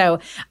it. And so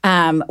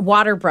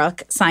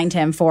Waterbrook signed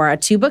him for a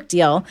 2-book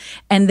deal,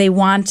 and they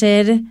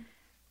wanted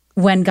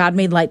When God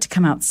Made Light to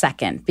come out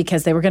second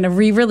because they were going to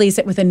re-release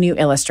it with a new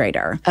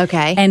illustrator.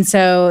 Okay. And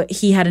so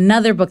he had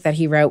another book that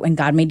he wrote, When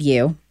God Made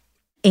You.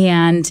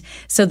 And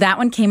so that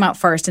one came out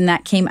first, and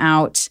that came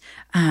out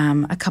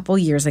a couple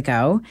years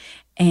ago.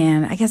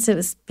 And I guess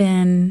it's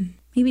been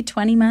maybe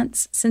 20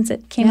 months since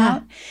it came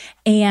out.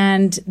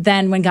 And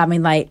then When God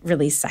Made Light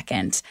released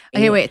second.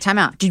 Okay, wait, time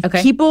out.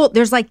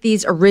 There's like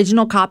these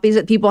original copies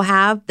that people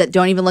have that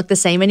don't even look the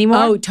same anymore?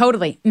 Oh,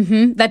 totally.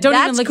 Mm-hmm. That don't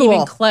even look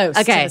even close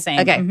to the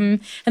same. Okay.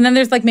 Mm-hmm. And then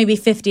there's like maybe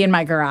 50 in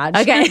my garage.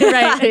 Okay.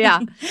 Right.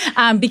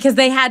 Yeah. Because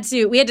we had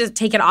to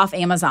take it off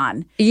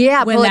Amazon.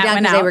 Yeah, when pull it that down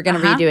went because they out. were going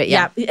to redo it.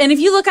 Yeah. And if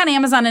you look on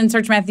Amazon and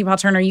search Matthew Paul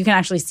Turner, you can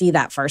actually see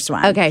that first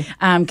one. Okay.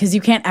 Because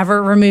you can't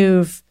ever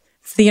remove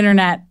the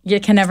internet.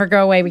 It can never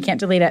go away. We can't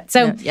delete it.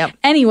 So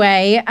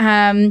anyway,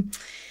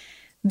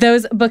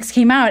 those books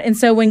came out. And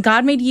so When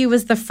God Made You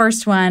was the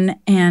first one.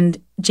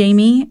 And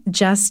Jamie,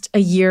 just a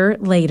year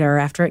later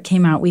after it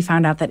came out, we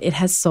found out that it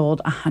has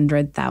sold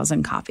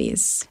 100,000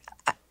 copies.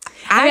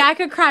 I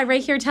could cry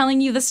right here telling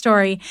you the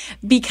story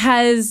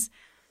because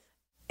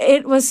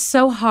it was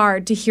so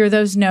hard to hear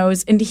those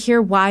no's and to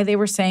hear why they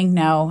were saying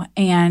no.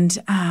 And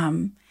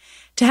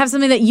to have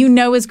something that you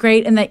know is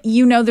great and that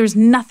you know there's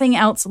nothing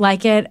else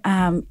like it.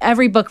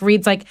 Every book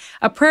reads like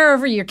a prayer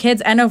over your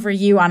kids and over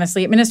you,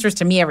 honestly. It ministers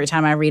to me every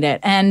time I read it.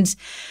 And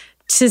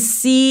to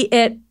see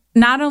it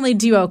not only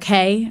do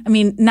okay, I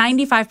mean,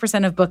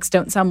 95% of books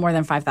don't sell more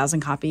than 5,000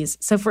 copies.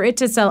 So for it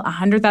to sell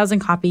 100,000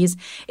 copies,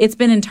 it's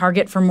been in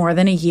Target for more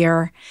than a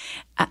year.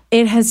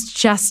 It has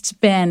just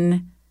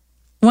been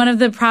one of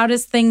the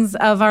proudest things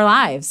of our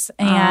lives.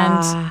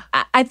 And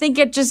I think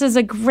it just is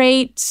a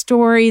great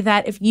story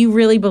that if you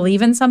really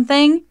believe in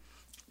something,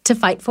 to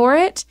fight for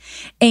it,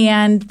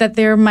 and that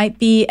there might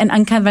be an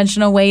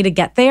unconventional way to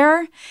get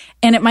there,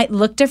 and it might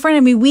look different.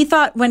 I mean, we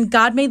thought When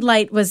God Made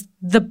Light was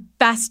the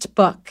best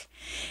book.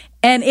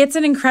 And it's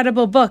an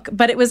incredible book,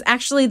 but it was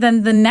actually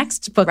then the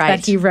next book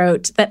that he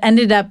wrote that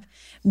ended up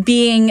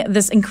being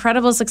this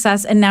incredible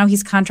success. And now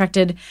he's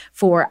contracted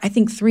for, I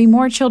think, 3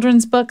 more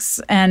children's books.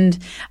 And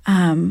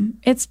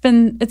it's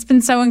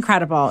been so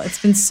incredible.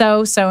 It's been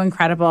so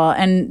incredible,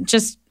 and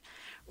just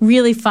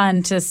really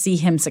fun to see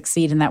him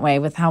succeed in that way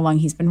with how long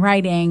he's been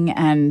writing,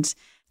 and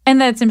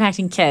that it's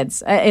impacting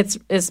kids. It's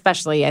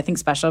especially, I think,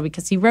 special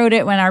because he wrote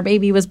it when our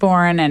baby was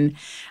born, and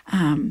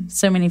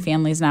so many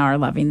families now are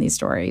loving these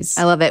stories.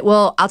 I love it.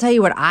 Well, I'll tell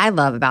you what I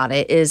love about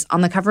it is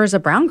on the cover is a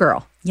brown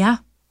girl. Yeah.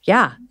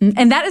 Yeah.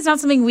 And that is not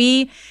something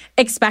we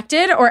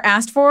expected or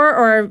asked for,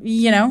 or,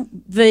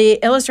 the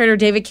illustrator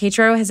David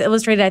Catro has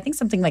illustrated, I think,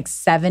 something like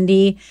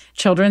 70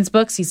 children's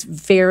books. He's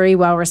very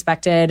well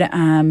respected.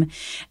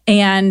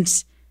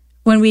 And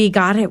when we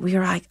got it, we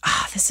were like,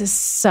 oh, this is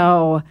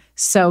so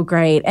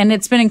great. And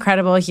it's been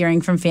incredible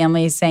hearing from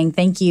families saying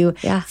thank you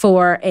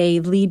for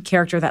a lead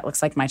character that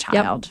looks like my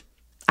child. Yep.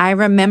 I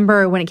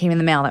remember when it came in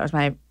the mail, that was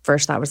my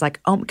first thought, was like,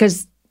 oh,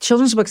 because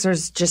children's books,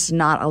 there's just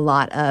not a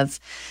lot of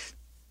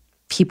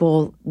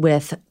people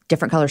with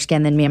different color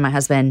skin than me and my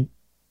husband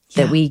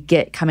that we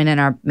get coming in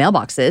our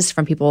mailboxes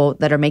from people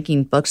that are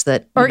making books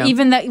that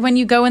even that when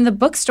you go in the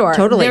bookstore.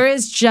 Totally. There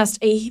is just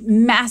a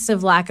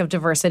massive lack of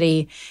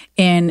diversity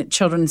in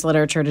children's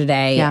literature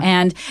today. Yeah.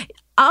 And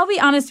I'll be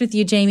honest with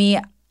you, Jamie,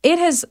 it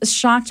has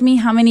shocked me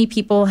how many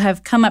people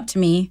have come up to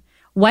me,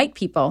 white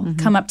people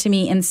come up to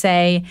me and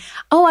say,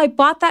 oh, I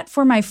bought that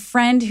for my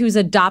friend who's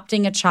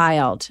adopting a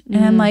child.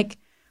 And I'm like,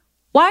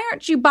 why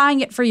aren't you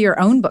buying it for your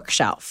own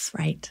bookshelf?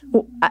 Right.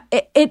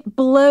 It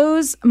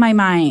blows my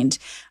mind.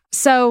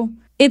 So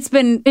it's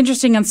been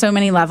interesting on so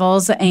many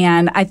levels.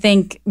 And I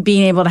think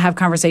being able to have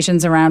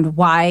conversations around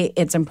why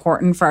it's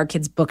important for our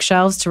kids'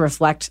 bookshelves to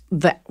reflect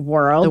the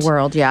world. The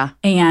world, yeah.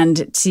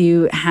 And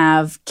to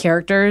have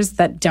characters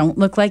that don't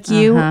look like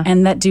you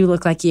and that do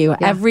look like you. Yeah.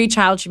 Every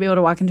child should be able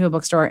to walk into a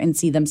bookstore and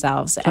see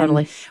themselves.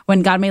 Totally. And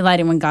When God Made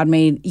Light and When God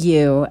Made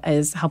You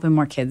is helping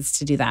more kids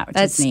to do that, which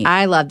is neat.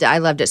 I loved it. I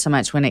loved it so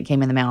much when it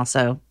came in the mail.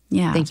 So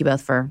thank you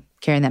both for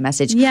carrying that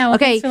message. Yeah, well,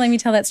 thanks for letting me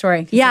tell that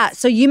story. Yeah,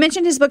 so you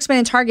mentioned his book's been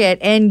in Target,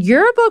 and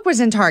your book was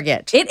in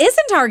Target. It is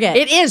in Target.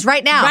 It is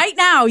right now. Right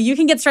now, you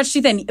can get Stretched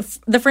Too Thin.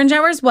 The Fringe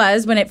Hours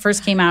was when it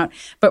first came out,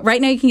 but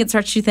right now you can get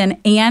Stretched Too Thin,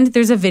 and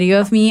there's a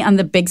video of me on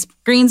the big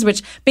screens,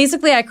 which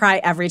basically I cry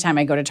every time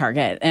I go to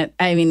Target.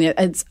 I mean,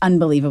 it's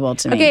unbelievable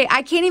to me. Okay,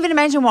 I can't even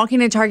imagine walking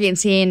to Target and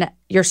seeing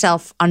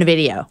yourself on a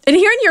video. And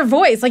hearing your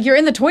voice, like you're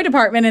in the toy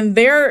department and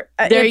there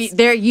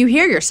you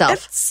hear yourself.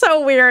 It's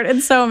so weird.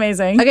 It's so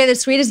amazing. Okay, the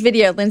sweetest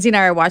video Lindsay and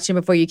I are watching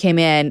before you came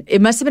in.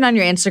 It must have been on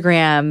your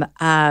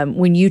Instagram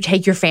when you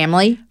take your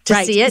family to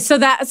see it.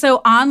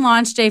 So on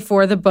launch day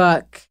for the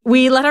book,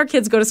 we let our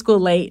kids go to school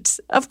late.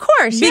 Of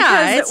course,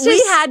 because we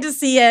had to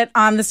see it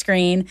on the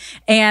screen.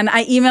 And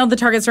I emailed the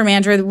Target store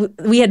manager.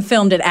 We had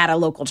filmed it at a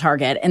local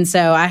Target. And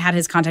so I had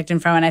his contact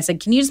info and I said,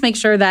 can you just make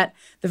sure that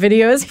the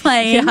video is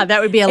playing? Yeah,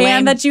 that would be a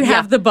lame. And that you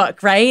have the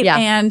book, right? Yeah.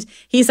 And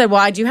he said, well,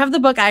 I do have the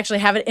book. I actually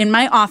have it in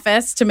my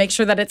office to make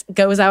sure that it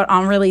goes out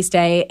on release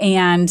day.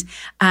 And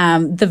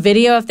the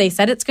video, if they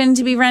said it's going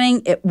to be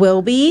running, it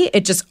will be.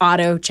 It just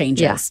auto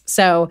changes. Yeah.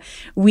 So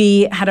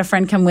we had a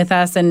friend come with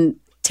us and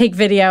take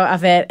video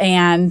of it,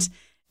 and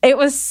it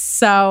was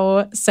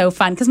so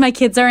fun because my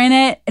kids are in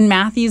it and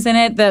Matthew's in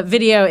it. The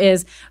video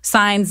is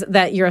signs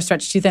that you're a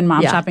Stretched Too Thin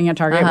mom shopping at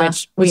Target,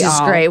 which is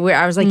great.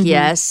 I was like,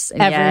 yes,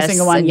 and every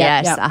single one,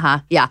 yes,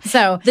 yeah.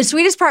 So the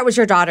sweetest part was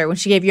your daughter when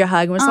she gave you a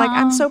hug and was like,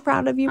 "I'm so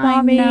proud of you,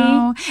 mommy." I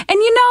know. And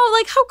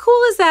like how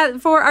cool is that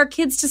for our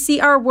kids to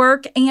see our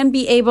work and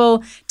be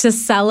able to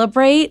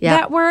celebrate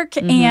that work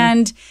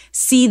and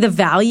see the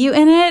value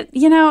in it?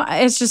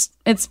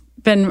 It's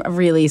been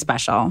really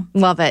special.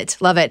 Love it.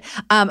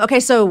 Okay,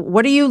 so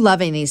what are you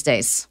loving these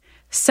days?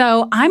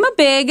 So I'm a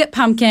big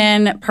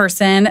pumpkin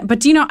person,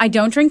 but I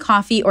don't drink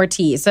coffee or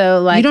tea.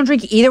 So you don't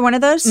drink either one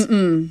of those?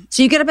 Mm-mm.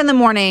 So you get up in the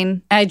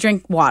morning. I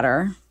drink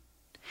water.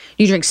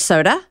 You drink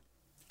soda?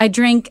 I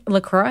drink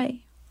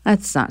LaCroix.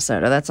 That's not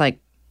soda. That's like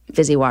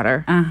fizzy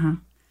water. Uh-huh.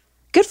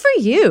 Good for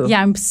you.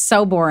 Yeah, I'm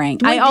so boring.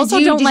 Wait, I also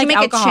did don't you like make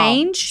alcohol. a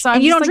change? So And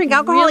I'm you just, don't drink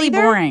alcohol really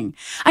either? boring.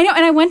 I know,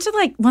 and I went to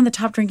like one of the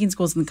top drinking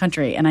schools in the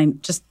country, and I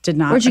just did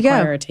not Where'd you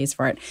acquire go? a taste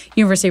for it.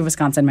 University of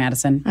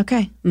Wisconsin-Madison.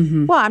 Okay.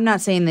 Well, I'm not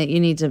saying that you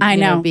need to. I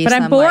know, be but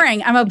I'm some,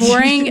 boring. I'm a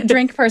boring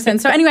drink person.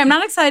 So anyway, I'm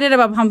not excited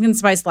about pumpkin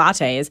spice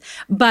lattes,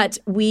 but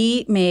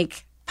we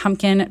make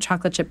pumpkin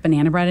chocolate chip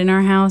banana bread in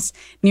our house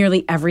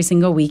nearly every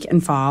single week in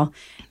fall.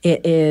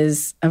 It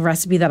is a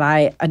recipe that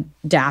I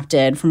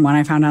adapted from one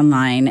I found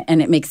online, and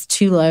it makes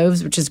 2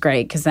 loaves, which is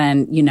great because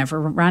then you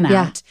never run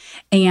out.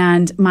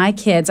 And my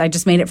kids, I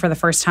just made it for the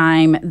first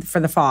time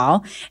for the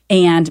fall,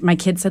 and my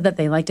kids said that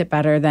they liked it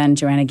better than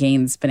Joanna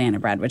Gaines banana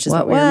bread, which is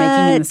what we were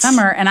making in the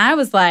summer. And I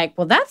was like,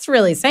 well, that's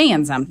really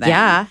saying something.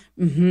 Yeah.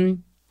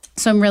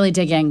 So I'm really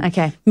digging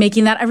Okay.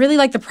 making that. I really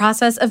like the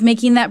process of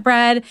making that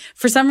bread.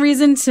 For some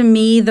reason, to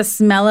me, the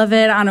smell of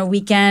it on a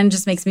weekend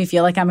just makes me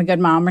feel like I'm a good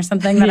mom or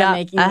something that I'm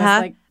making this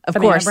like Of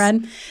banana course.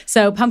 bread.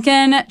 So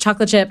pumpkin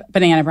chocolate chip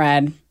banana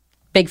bread,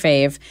 big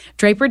fave.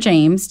 Draper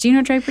James. Do you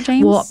know Draper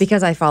James? Well,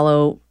 because I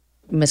follow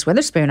Miss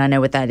Witherspoon, I know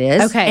what that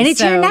is. Okay, And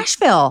it's here in so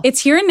Nashville. It's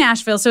here in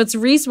Nashville. So it's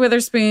Reese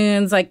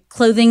Witherspoon's like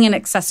clothing and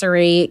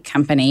accessory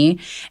company.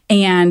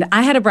 And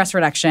I had a breast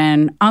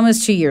reduction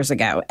almost 2 years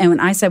ago. And when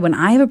I said, when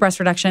I have a breast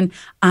reduction,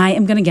 I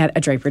am going to get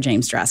a Draper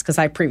James dress because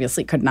I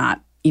previously could not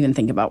even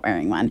think about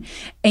wearing one.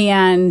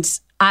 And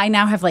I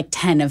now have like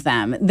 10 of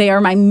them. They are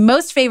my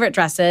most favorite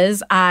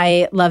dresses.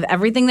 I love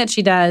everything that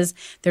she does.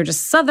 They're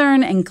just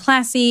Southern and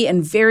classy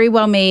and very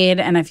well made.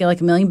 And I feel like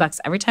 $1 million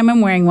every time I'm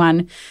wearing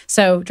one.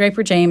 So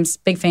Draper James,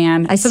 big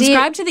fan. I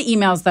subscribe to the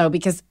emails though,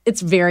 because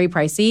it's very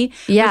pricey.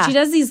 Yeah. But she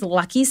does these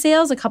lucky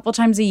sales a couple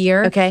times a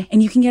year. Okay.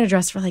 And you can get a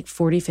dress for like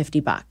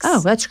 $40-$50.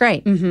 Oh, that's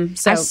great.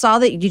 So I saw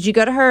that. Did you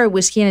go to her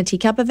Whiskey in a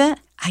Teacup event?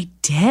 I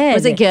did.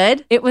 Was it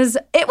good? It was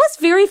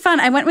very fun.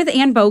 I went with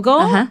Ann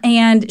Bogle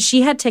and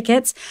she had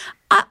tickets.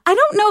 I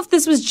don't know if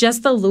this was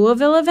just the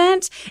Louisville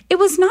event. It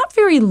was not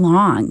very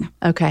long.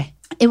 Okay.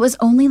 It was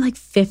only like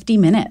 50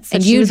 minutes. that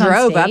And she you was on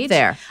drove up stage.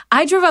 there.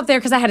 I drove up there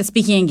because I had a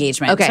speaking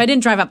engagement. Okay. So I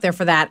didn't drive up there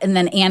for that. And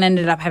then Anne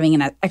ended up having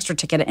an extra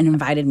ticket and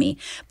invited me.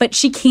 But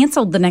she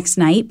canceled the next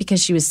night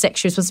because she was sick.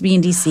 She was supposed to be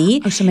in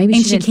D.C. Oh, so maybe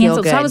and she didn't feel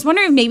canceled. So good. I was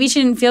wondering if maybe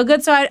she didn't feel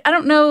good. So I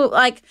don't know.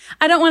 Like,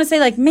 I don't want to say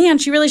like, man,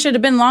 she really should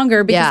have been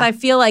longer because Yeah. I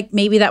feel like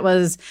maybe that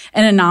was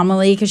an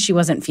anomaly because she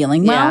wasn't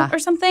feeling well Yeah. or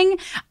something.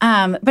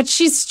 But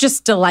she's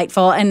just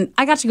delightful. And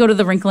I got to go to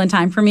the Wrinkle in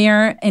Time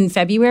premiere in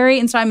February.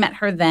 And so I met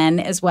her then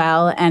as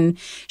well. And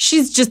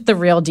she's just the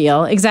real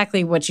deal.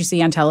 Exactly what you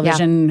see on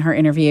television in her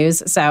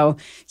interviews. So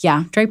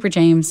yeah, Draper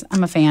James,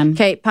 I'm a fan.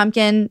 Okay.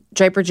 Pumpkin,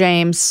 Draper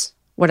James.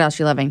 What else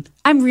are you loving?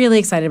 I'm really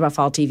excited about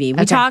fall TV.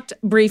 We talked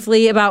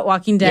briefly about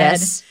Walking Dead.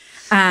 Yes.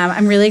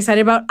 I'm really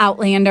excited about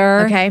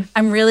Outlander. Okay.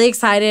 I'm really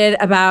excited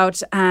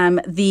about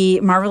the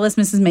Marvelous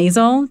Mrs.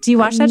 Maisel. Do you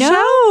watch that show?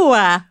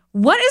 No.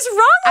 What is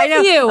wrong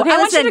with you? Okay, I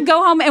want you listen. to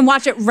go home and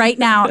watch it right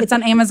now. It's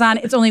on Amazon.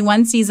 It's only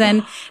 1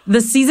 season.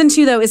 The season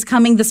 2, though, is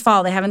coming this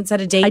fall. They haven't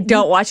set a date. I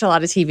don't watch a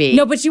lot of TV.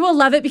 No, but you will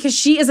love it because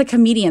she is a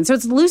comedian. So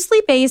it's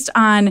loosely based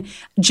on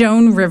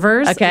Joan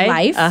Rivers'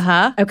 life.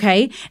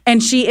 Okay.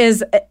 And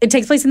it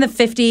takes place in the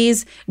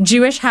 50s,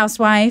 Jewish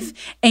housewife,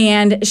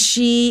 and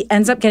she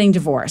ends up getting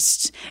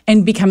divorced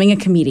and becoming a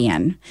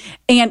comedian.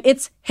 And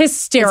it's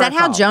hysterical. Is that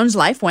how Joan's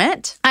life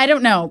went? I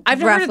don't know.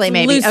 I've heard Roughly, it's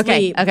maybe.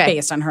 loosely Okay.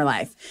 based on her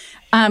life.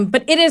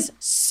 But it is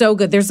so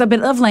good. There's a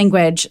bit of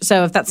language,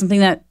 so if that's something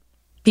that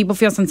people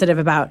feel sensitive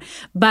about.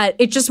 But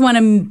it just won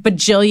a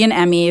bajillion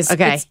Emmys.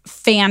 Okay. It's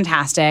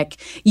fantastic.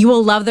 You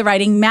will love the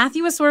writing.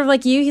 Matthew was sort of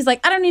like you. He's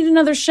like, I don't need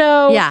another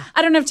show. Yeah.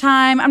 I don't have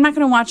time. I'm not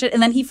going to watch it.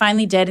 And then he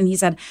finally did, and he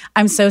said,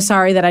 I'm so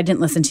sorry that I didn't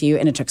listen to you,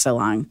 and it took so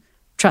long.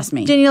 Trust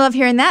me. Didn't you love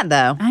hearing that,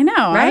 though? I know.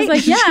 I Right? was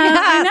like, yeah,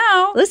 I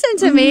know. Listen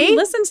to me.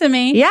 Listen to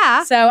me.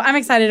 Yeah. So I'm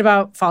excited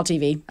about fall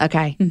TV.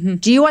 Okay.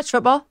 Do you watch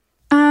football?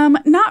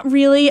 Not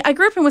really. I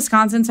grew up in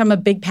Wisconsin, so I'm a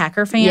big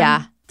Packer fan.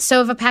 Yeah.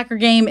 So if a Packer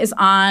game is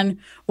on,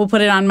 we'll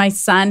put it on. My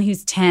son,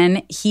 who's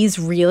 10, he's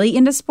really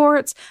into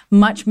sports,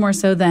 much more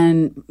so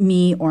than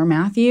me or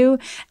Matthew.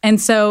 And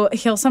so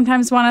he'll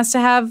sometimes want us to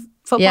have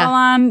football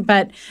on.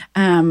 But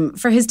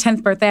for his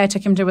 10th birthday, I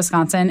took him to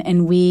Wisconsin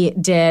and we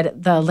did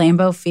the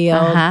Lambeau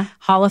Field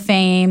Hall of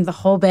Fame, the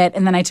whole bit.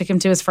 And then I took him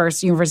to his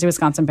first University of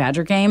Wisconsin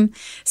Badger game.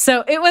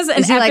 So it was an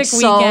Is he, epic like,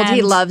 sold? weekend.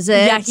 He loves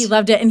it? Yeah, he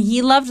loved it. And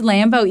he loved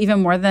Lambeau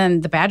even more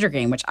than the Badger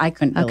game, which I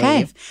couldn't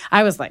believe.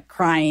 I was like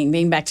crying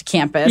being back to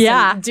campus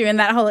and doing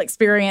that whole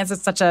experience.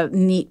 It's such a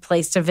neat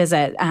place to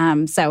visit.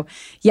 So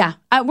yeah,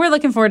 we're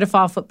looking forward to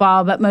fall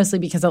football, but mostly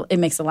because it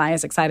makes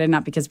Elias excited,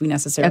 not because we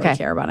necessarily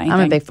care about anything.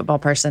 I'm a big football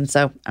person,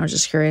 so I was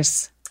just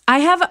curious. I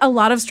have a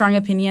lot of strong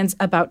opinions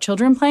about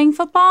children playing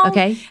football.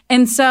 Okay.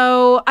 And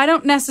so I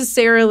don't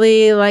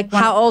necessarily like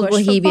How old will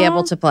he be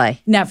able to play?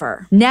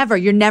 Never. Never.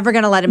 You're never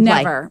going to let him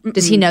play. Never.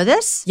 Does he know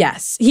this?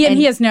 Yes.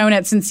 He has known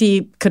it since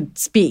he could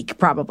speak,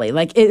 probably.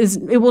 Like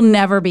it will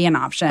never be an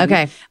option.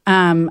 Okay.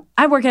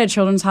 I work at a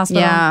children's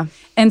hospital. Yeah.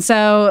 And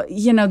so,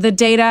 the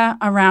data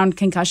around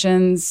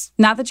concussions,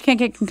 not that you can't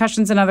get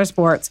concussions in other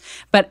sports,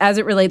 but as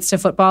it relates to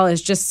football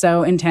is just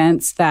so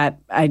intense that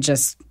I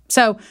just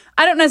So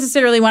I don't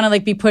necessarily want to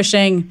like be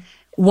pushing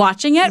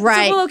watching it.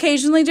 Right. So we'll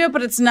occasionally do it,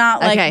 but it's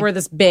not like Okay. we're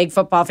this big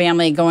football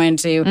family going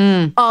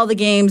to all the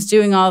games,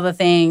 doing all the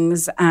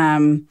things,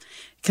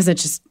 because it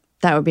just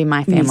That would be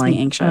my makes family. me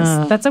anxious.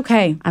 That's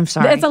okay. I'm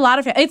sorry. It's a lot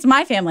of. It's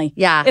my family.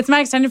 Yeah. It's my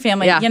extended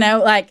family. Yeah. You know,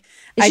 like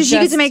It's just you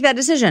get to make that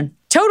decision.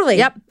 totally.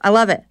 Yep. I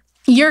love it.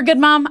 You're a good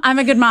mom. I'm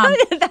a good mom.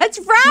 That's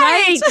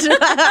right.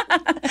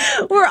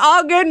 We're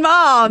all good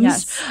moms.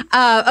 Yes.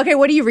 Okay,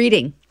 what are you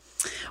reading?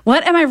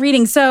 What am I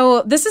reading?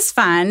 So this is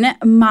fun.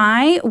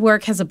 My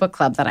work has a book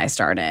club that I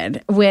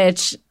started,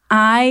 which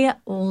I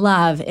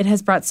love. It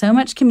has brought so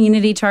much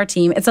community to our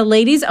team. It's a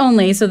ladies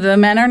only, so the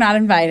men are not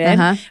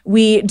invited.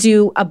 We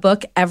do a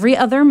book every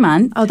other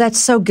month. Oh, that's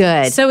so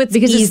good. So it's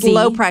because easy. it's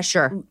low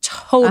pressure.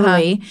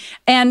 Totally.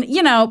 And,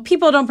 you know,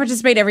 people don't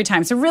participate every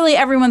time. So really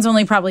everyone's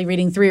only probably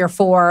reading 3 or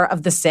 4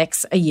 of the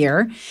 6 a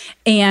year.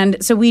 And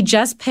so we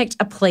just picked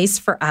A Place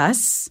for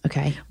Us.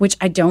 Okay. Which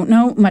I don't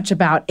know much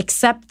about,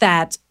 except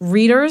that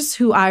readers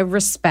who I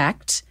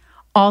respect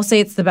all say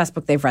it's the best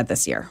book they've read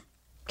this year.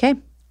 Okay.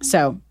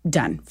 So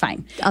done,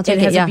 fine. I'll take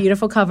it. Has it, yeah. a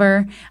beautiful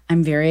cover.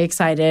 I'm very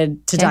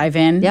excited to dive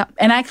in. Yep.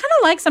 And I kind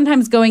of like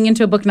sometimes going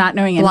into a book not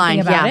knowing anything Blind,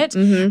 about yeah. it.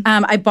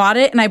 Mm-hmm. I bought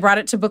it and I brought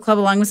it to book club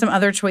along with some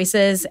other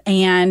choices,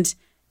 and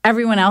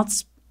everyone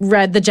else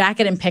read the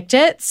jacket and picked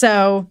it.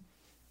 So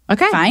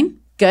Okay. fine.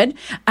 Good.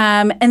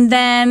 And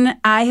then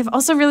I have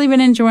also really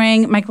been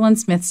enjoying Michael and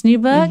Smith's new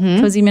book,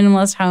 Cozy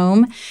Minimalist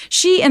Home.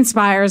 She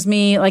inspires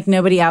me like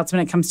nobody else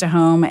when it comes to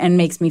home and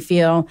makes me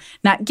feel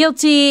not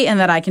guilty and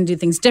that I can do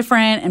things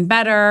different and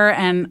better.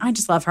 And I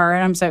just love her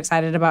and I'm so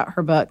excited about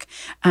her book.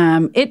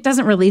 It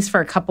doesn't release for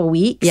a couple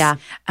weeks. Yeah.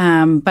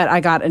 But I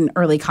got an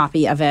early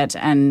copy of it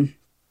and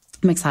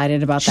I'm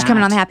excited about that. She's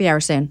coming on the happy hour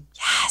soon.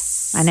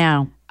 Yes. I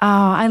know. Oh,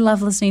 I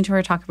love listening to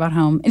her talk about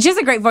home. And she has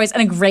a great voice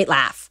and a great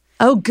laugh.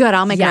 Oh, good.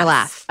 I'll make her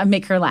laugh. I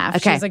make her laugh.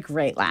 Okay. She has a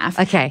great laugh.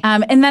 Okay.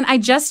 And then I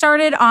just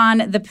started on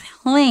the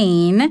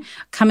plane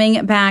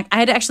coming back. I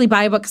had to actually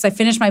buy a book because I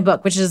finished my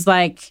book, which is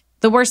like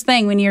the worst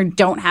thing when you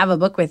don't have a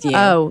book with you.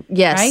 Oh,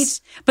 yes.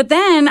 Right? But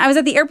then I was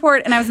at the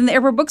airport and I was in the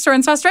airport bookstore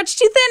and saw Stretched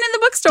Too Thin in the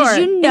bookstore. Did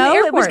you in the know it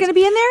was airport. going to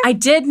be in there? I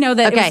did know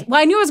that. Okay.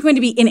 Well, I knew it was going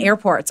to be in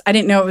airports. I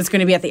didn't know it was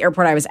going to be at the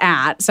airport I was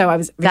at. So I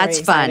was very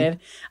That's fun. excited.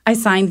 I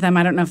signed them.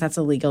 I don't know if that's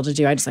illegal to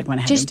do. I just like went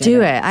ahead Just and did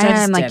do it. it. I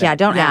just I'm like, did yeah, it.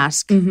 don't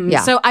ask.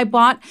 Yeah. So I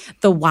bought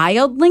The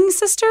Wildling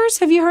Sisters.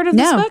 Have you heard of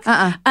this No. book?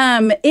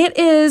 It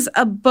is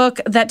a book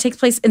that takes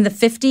place in the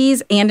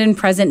 50s and in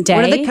present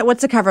day.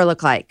 What's the cover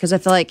look like? Because I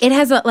feel like It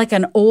has like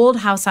an old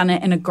house on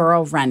it and a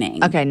girl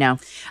running. okay, no.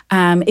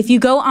 If you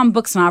go on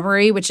Book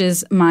Snobbery, which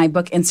is my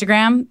book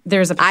Instagram,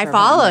 there's a picture I of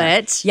follow on there.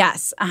 it.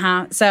 Yes.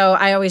 So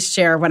I always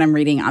share what I'm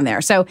reading on there.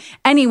 So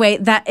anyway,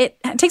 that it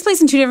takes place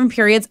in 2 different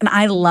periods, and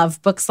I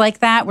love books like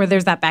that where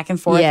there's that back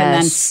and forth, and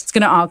then Yes. it's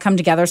going to all come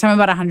together. So I'm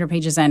about 100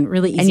 pages in,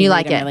 really easy. And you read.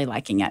 like I'm it. really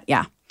liking it.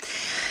 Yeah.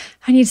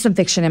 I need some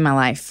fiction in my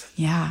life.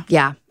 Yeah.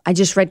 Yeah. I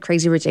just read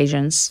Crazy Rich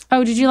Asians.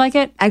 Oh, did you like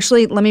it?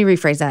 Actually, let me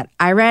rephrase that.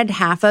 I read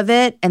half of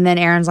it, and then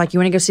Aaron's like, "You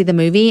want to go see the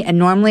movie?" And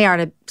normally I would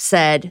have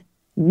said,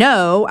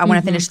 "No, I want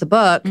to finish the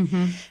book."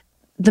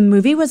 The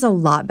movie was a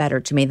lot better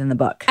to me than the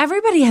book.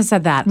 Everybody has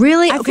said that.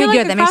 Really? I Okay, feel like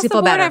good. That makes across me the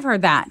feel board, better. I've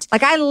heard that.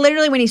 Like I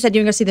literally, when he said,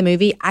 "You want to go see the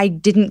movie," I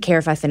didn't care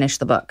if I finished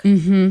the book.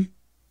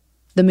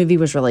 The movie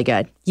was really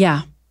good.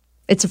 Yeah.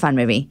 It's a fun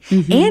movie.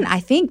 And I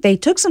think they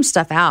took some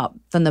stuff out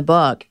from the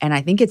book, and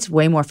I think it's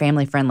way more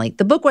family friendly.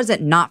 The book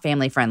wasn't not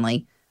family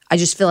friendly. I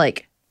just feel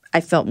like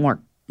I felt more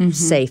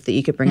safe that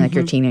you could bring like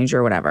your teenager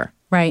or whatever.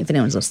 Right. If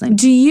anyone's listening.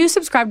 Do you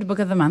subscribe to Book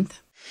of the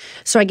Month?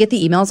 So I get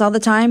the emails all the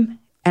time,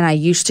 and I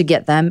used to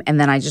get them, and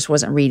then I just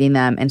wasn't reading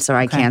them, and so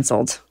I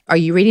canceled. Are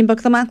you reading Book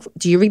of the Month?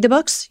 Do you read the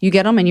books? You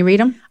get them and you read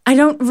them? I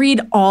don't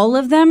read all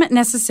of them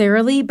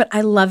necessarily, but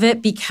I love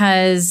it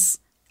because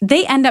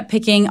they end up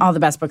picking all the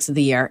best books of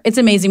the year. It's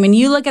amazing. When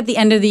you look at the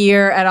end of the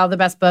year at all the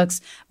best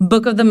books,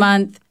 Book of the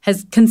Month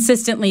has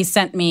consistently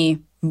sent me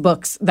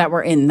books that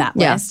were in that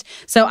list.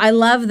 So I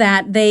love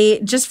that. They,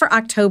 just for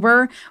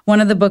October,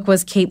 one of the book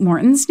was Kate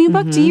Morton's new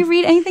book. Do you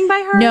read anything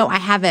by her? No, I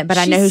haven't, but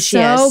I know who she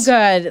so is.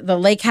 good. The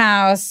Lake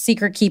House,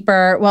 Secret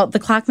Keeper. Well, The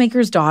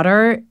Clockmaker's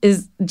Daughter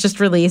is just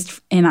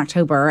released in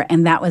October,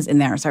 and that was in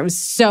there. So I was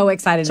so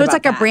excited So it's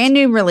like a brand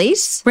new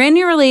release? brand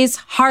new release,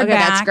 hardback. Okay,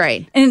 that's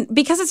great. And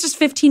because it's just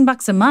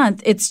 $15 a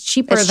month, it's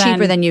cheaper It's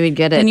cheaper than you would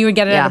get it. than you would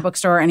get it Yeah. at a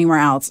bookstore or anywhere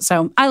else.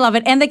 So I love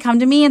it. And they come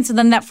to me, and so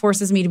then that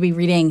forces me to be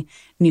reading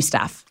new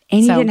stuff.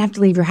 And So- you didn't have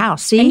to leave your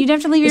house. See? And you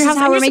didn't have to leave This your is house.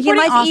 how and we're you're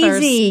making life supporting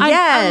authors. easy. I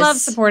Yes. love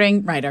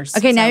supporting writers.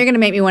 Okay, now So- you're going to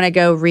make me want to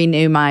go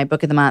renew my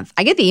Book of the Month.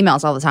 I get the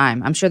emails all the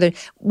time. I'm sure that,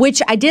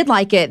 which I did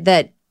like it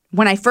that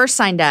when I first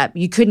signed up,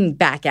 you couldn't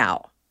back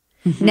out.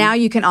 Now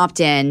you can opt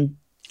in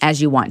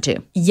as you want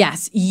to.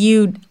 Yes,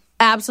 you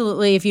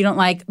absolutely. If you don't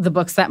like the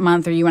books that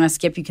month or you want to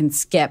skip, you can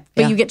skip.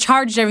 But you get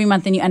charged every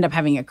month and you end up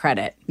having a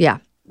credit. Yeah.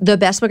 The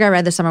best book I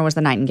read this summer was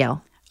The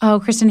Nightingale. Oh,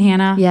 Kristen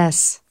Hanna.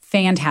 Yes.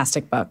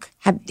 Fantastic book.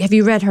 Have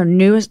you read her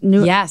new?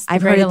 Yes, The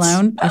I've Great heard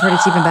Alone. I've heard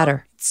it's even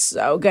better.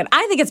 So good.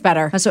 I think it's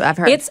better. That's what I've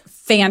heard. It's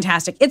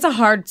fantastic. It's a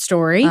hard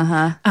story.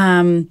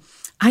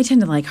 I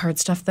tend to like hard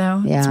stuff,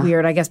 though. Yeah. It's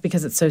weird, I guess,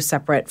 because it's so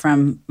separate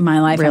from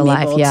my life. Real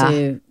I'm life, able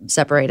to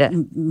separate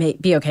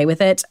it. be okay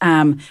with it.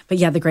 But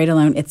yeah, The Great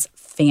Alone, it's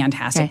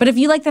fantastic. Okay. But if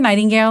you like The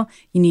Nightingale,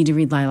 you need to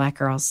read Lilac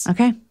Girls.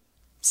 Okay.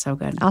 So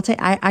good.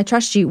 I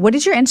trust you. What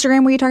is your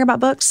Instagram where you talk about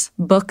books?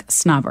 Book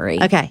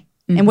snobbery. Okay.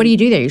 And what do you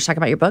do there? You just talk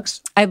about your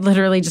books? I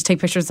literally just take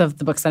pictures of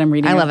the books that I'm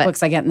reading. I love it.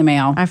 Books I get in the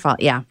mail. I follow.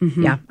 Yeah.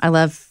 Yeah. I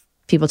love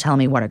people telling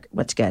me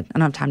what's good. I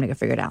don't have time to go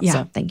figure it out. Yeah.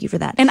 So thank you for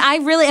that. And I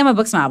really am a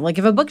book snob. Like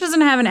if a book doesn't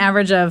have an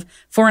average of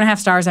 4.5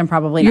 stars, I'm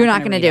probably You're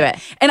not going to do it.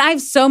 And I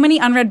have so many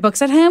unread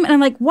books at home, and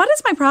I'm like, what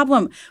is my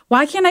problem?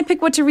 Why can't I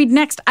pick what to read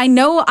next? I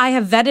know I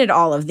have vetted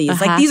all of these.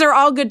 Like these are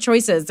all good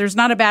choices. There's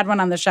not a bad one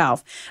on the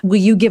shelf. Will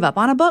you give up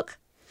on a book?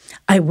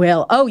 I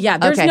will. Oh yeah,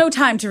 there's Okay. no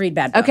time to read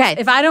bad books. Okay.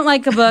 If I don't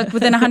like a book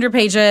within 100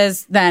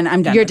 pages, then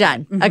I'm done. You're with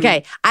it. done.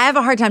 Okay. I have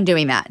a hard time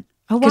doing that.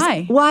 Oh, 'Cause-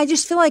 why? Well, I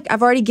just feel like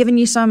I've already given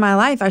you some of my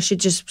life. I should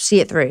just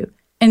see it through.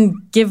 And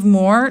give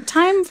more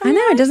time for I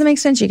know. It doesn't make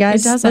sense, you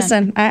guys. It doesn't.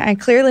 Listen, I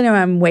clearly know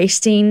I'm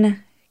wasting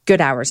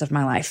good hours of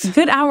my life.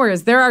 Good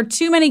hours. There are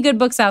too many good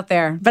books out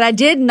there. But I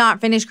did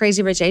not finish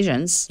Crazy Rich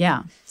Asians.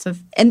 Yeah. So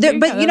And there you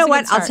but go. you know That's a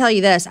what? good I'll start. tell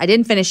you this. I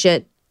didn't finish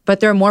it, but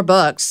there are more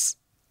books.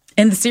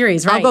 In the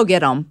series, right? I'll go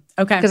get them.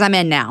 Okay. Because I'm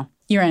in now.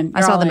 You're in. I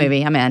You're saw all the in.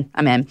 movie. I'm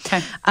in.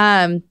 Okay.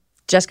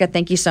 Jessica,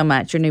 thank you so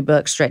much. Your new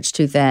book, Stretched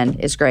Too Thin,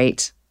 is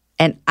great.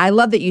 And I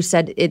love that you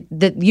said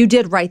that you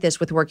did write this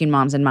with working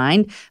moms in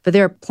mind, but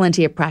there are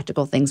plenty of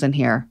practical things in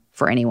here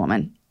for any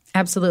woman.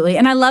 Absolutely.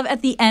 And I love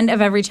at the end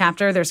of every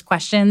chapter, there's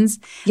questions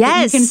that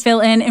Yes. you can fill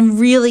in and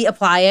really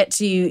apply it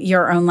to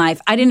your own life.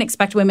 I didn't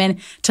expect women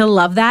to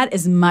love that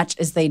as much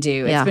as they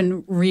do. Yeah. It's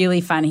been really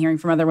fun hearing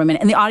from other women.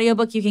 And the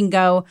audiobook, you can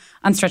go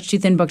on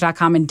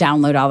stretchtothinbook.com and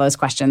download all those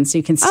questions so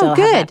you can still have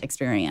good. that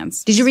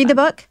experience. Did you read the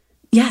book?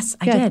 Yes,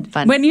 I Good. did.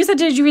 Fun. When you said,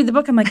 did you read the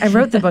book? I'm like, I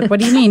wrote the book. What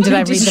do you mean? Did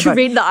I read Did the you book?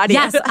 read the audio?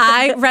 Yes,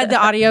 I read the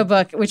audio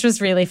book, which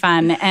was really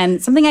fun. And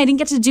something I didn't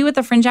get to do at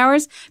the Fringe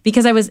Hours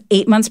because I was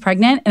 8 months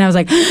pregnant. And I was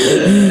like,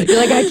 You're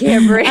like, I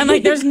can't breathe. I'm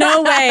like, there's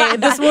no way.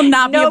 This will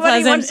not be a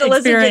Nobody pleasant wants to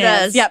listen to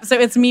experience. this. Yep. So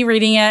it's me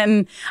reading it.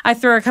 And I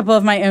throw a couple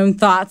of my own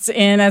thoughts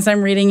in as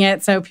I'm reading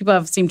it. So people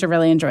have seemed to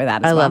really enjoy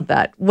that as I well. love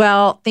that.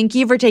 Well, thank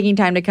you for taking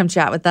time to come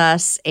chat with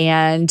us.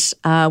 And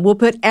we'll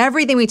put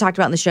everything we talked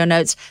about in the show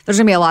notes. There's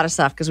going to be a lot of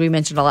stuff because we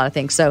mentioned a lot of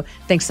things. So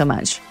thanks so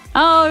much.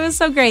 Oh, it was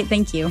so great.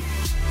 Thank you.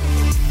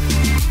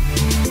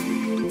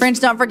 Friends,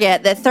 don't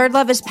forget that Third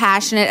Love is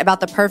passionate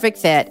about the perfect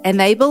fit, and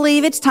they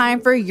believe it's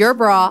time for your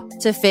bra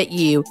to fit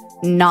you,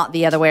 not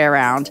the other way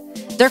around.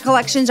 Their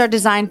collections are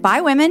designed by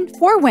women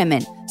for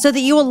women, so that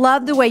you will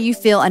love the way you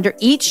feel under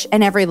each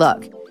and every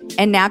look.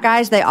 And now,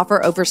 guys, they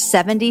offer over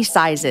 70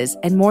 sizes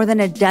and more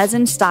than a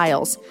dozen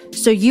styles,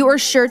 so you are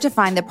sure to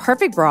find the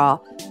perfect bra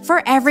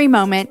for every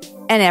moment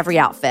and every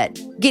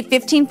outfit. Get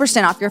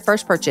 15% off your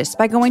first purchase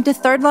by going to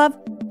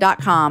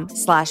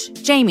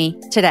thirdlove.com/Jamie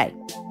today.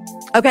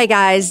 Okay,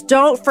 guys,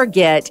 don't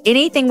forget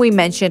anything we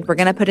mentioned, we're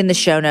going to put in the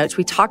show notes.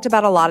 We talked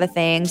about a lot of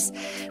things.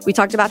 We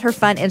talked about her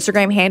fun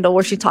Instagram handle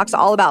where she talks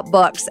all about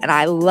books. And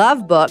I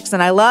love books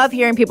and I love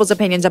hearing people's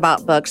opinions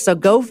about books. So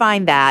go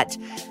find that.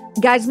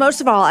 Guys,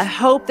 most of all, I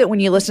hope that when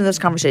you listen to this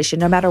conversation,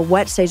 no matter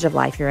what stage of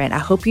life you're in, I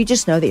hope you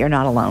just know that you're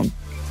not alone.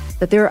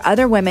 That there are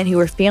other women who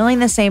are feeling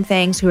the same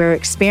things, who are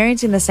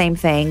experiencing the same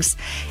things.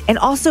 And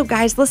also,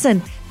 guys,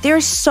 listen,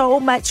 there's so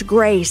much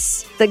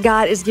grace that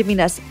God is giving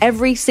us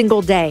every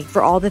single day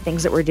for all the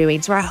things that we're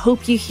doing. So I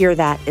hope you hear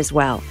that as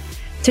well.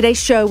 Today's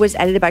show was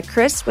edited by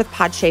Chris with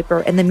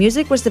Podshaper, and the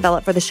music was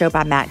developed for the show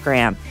by Matt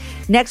Graham.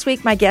 Next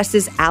week, my guest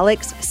is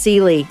Alex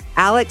Seeley.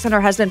 Alex and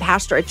her husband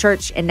pastor a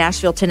church in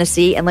Nashville,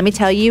 Tennessee. And let me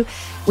tell you,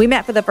 we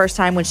met for the first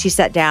time when she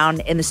sat down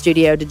in the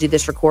studio to do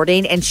this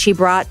recording, and she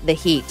brought the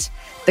heat.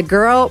 The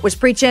girl was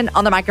preaching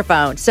on the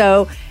microphone.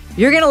 So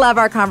you're going to love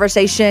our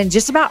conversation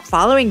just about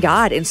following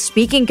God and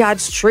speaking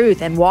God's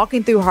truth and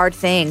walking through hard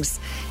things.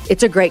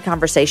 It's a great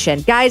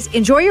conversation. Guys,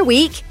 enjoy your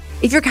week.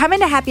 If you're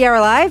coming to Happy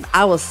Hour Live,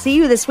 I will see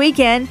you this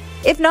weekend.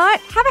 If not,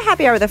 have a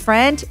happy hour with a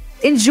friend.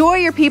 Enjoy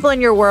your people in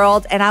your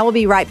world, and I will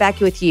be right back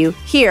with you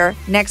here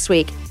next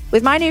week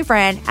with my new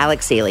friend,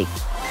 Alex Seeley.